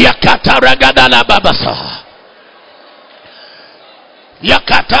 yakata ragadala babasa,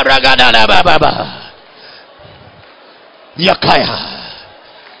 yakata ragadala bababa, yakaya.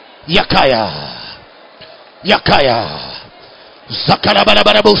 Yakaya, Yakaya,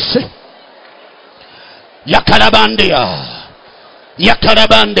 Zakarabarabarabuse, Yakarabandia,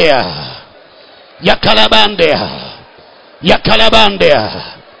 Yakarabandia, Yakarabandia, Yakarabandia,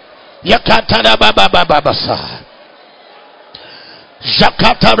 Yakatarababababasa,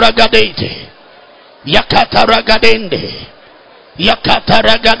 Jakataragadete, Yakataragadende,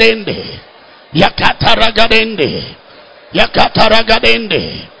 Yakataragadende, Yakataragadende,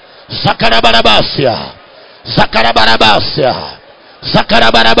 Yakataragadende. Zakarabarabasya, Zakarabarabasya,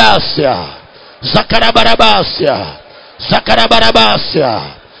 Zakarabarabasya, Zakarabarabasya, Zakarabarabasya,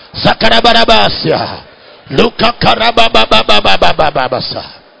 Zakarabarabasya, Luka Karabababababababasa,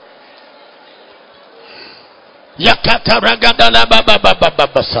 Yakataragadala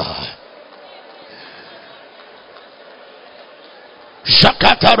bababababasa,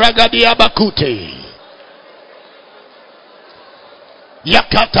 Shakataragadia bakute.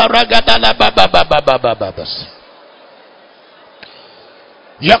 Yakata ragadala bababababababas.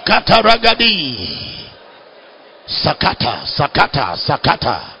 Yakata ragadi. Sakata, sakata,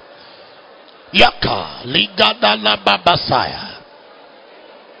 sakata. Yaka ligadala babasaya.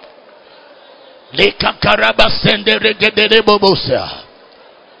 Leka karabasende regedere bobosa.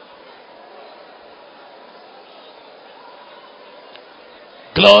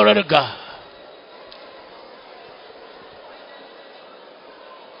 Glory to God.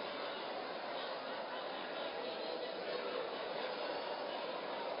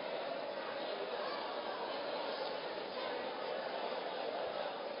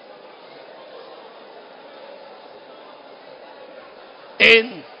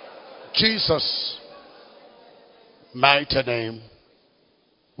 In Jesus' mighty name,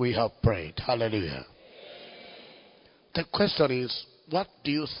 we have prayed. Hallelujah. The question is, what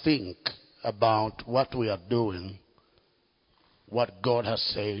do you think about what we are doing, what God has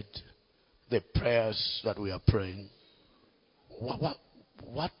said, the prayers that we are praying?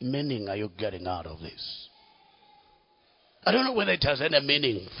 What meaning are you getting out of this? I don't know whether it has any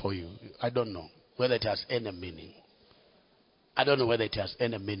meaning for you. I don't know whether it has any meaning. I don't know whether it has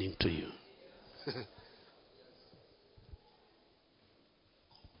any meaning to you.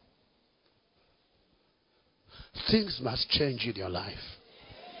 Things must change in your life.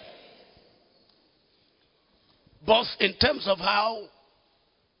 Both in terms of how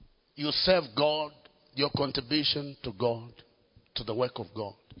you serve God, your contribution to God, to the work of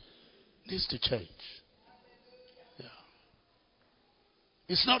God, needs to change. Yeah.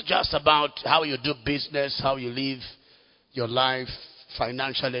 It's not just about how you do business, how you live your life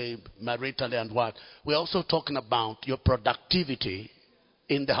financially, maritally, and what. We're also talking about your productivity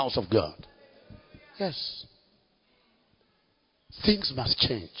in the house of God. Yes. Things must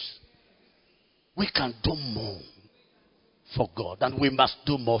change. We can do more for God, and we must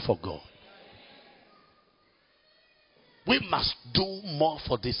do more for God. We must do more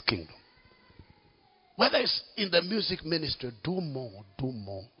for this kingdom. Whether it's in the music ministry, do more, do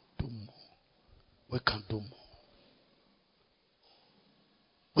more, do more. We can do more.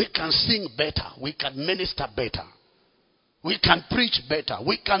 We can sing better. We can minister better. We can preach better.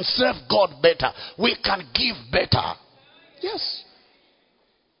 We can serve God better. We can give better. Yes.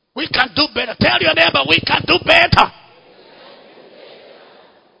 We can do better. Tell your neighbor, we can do better.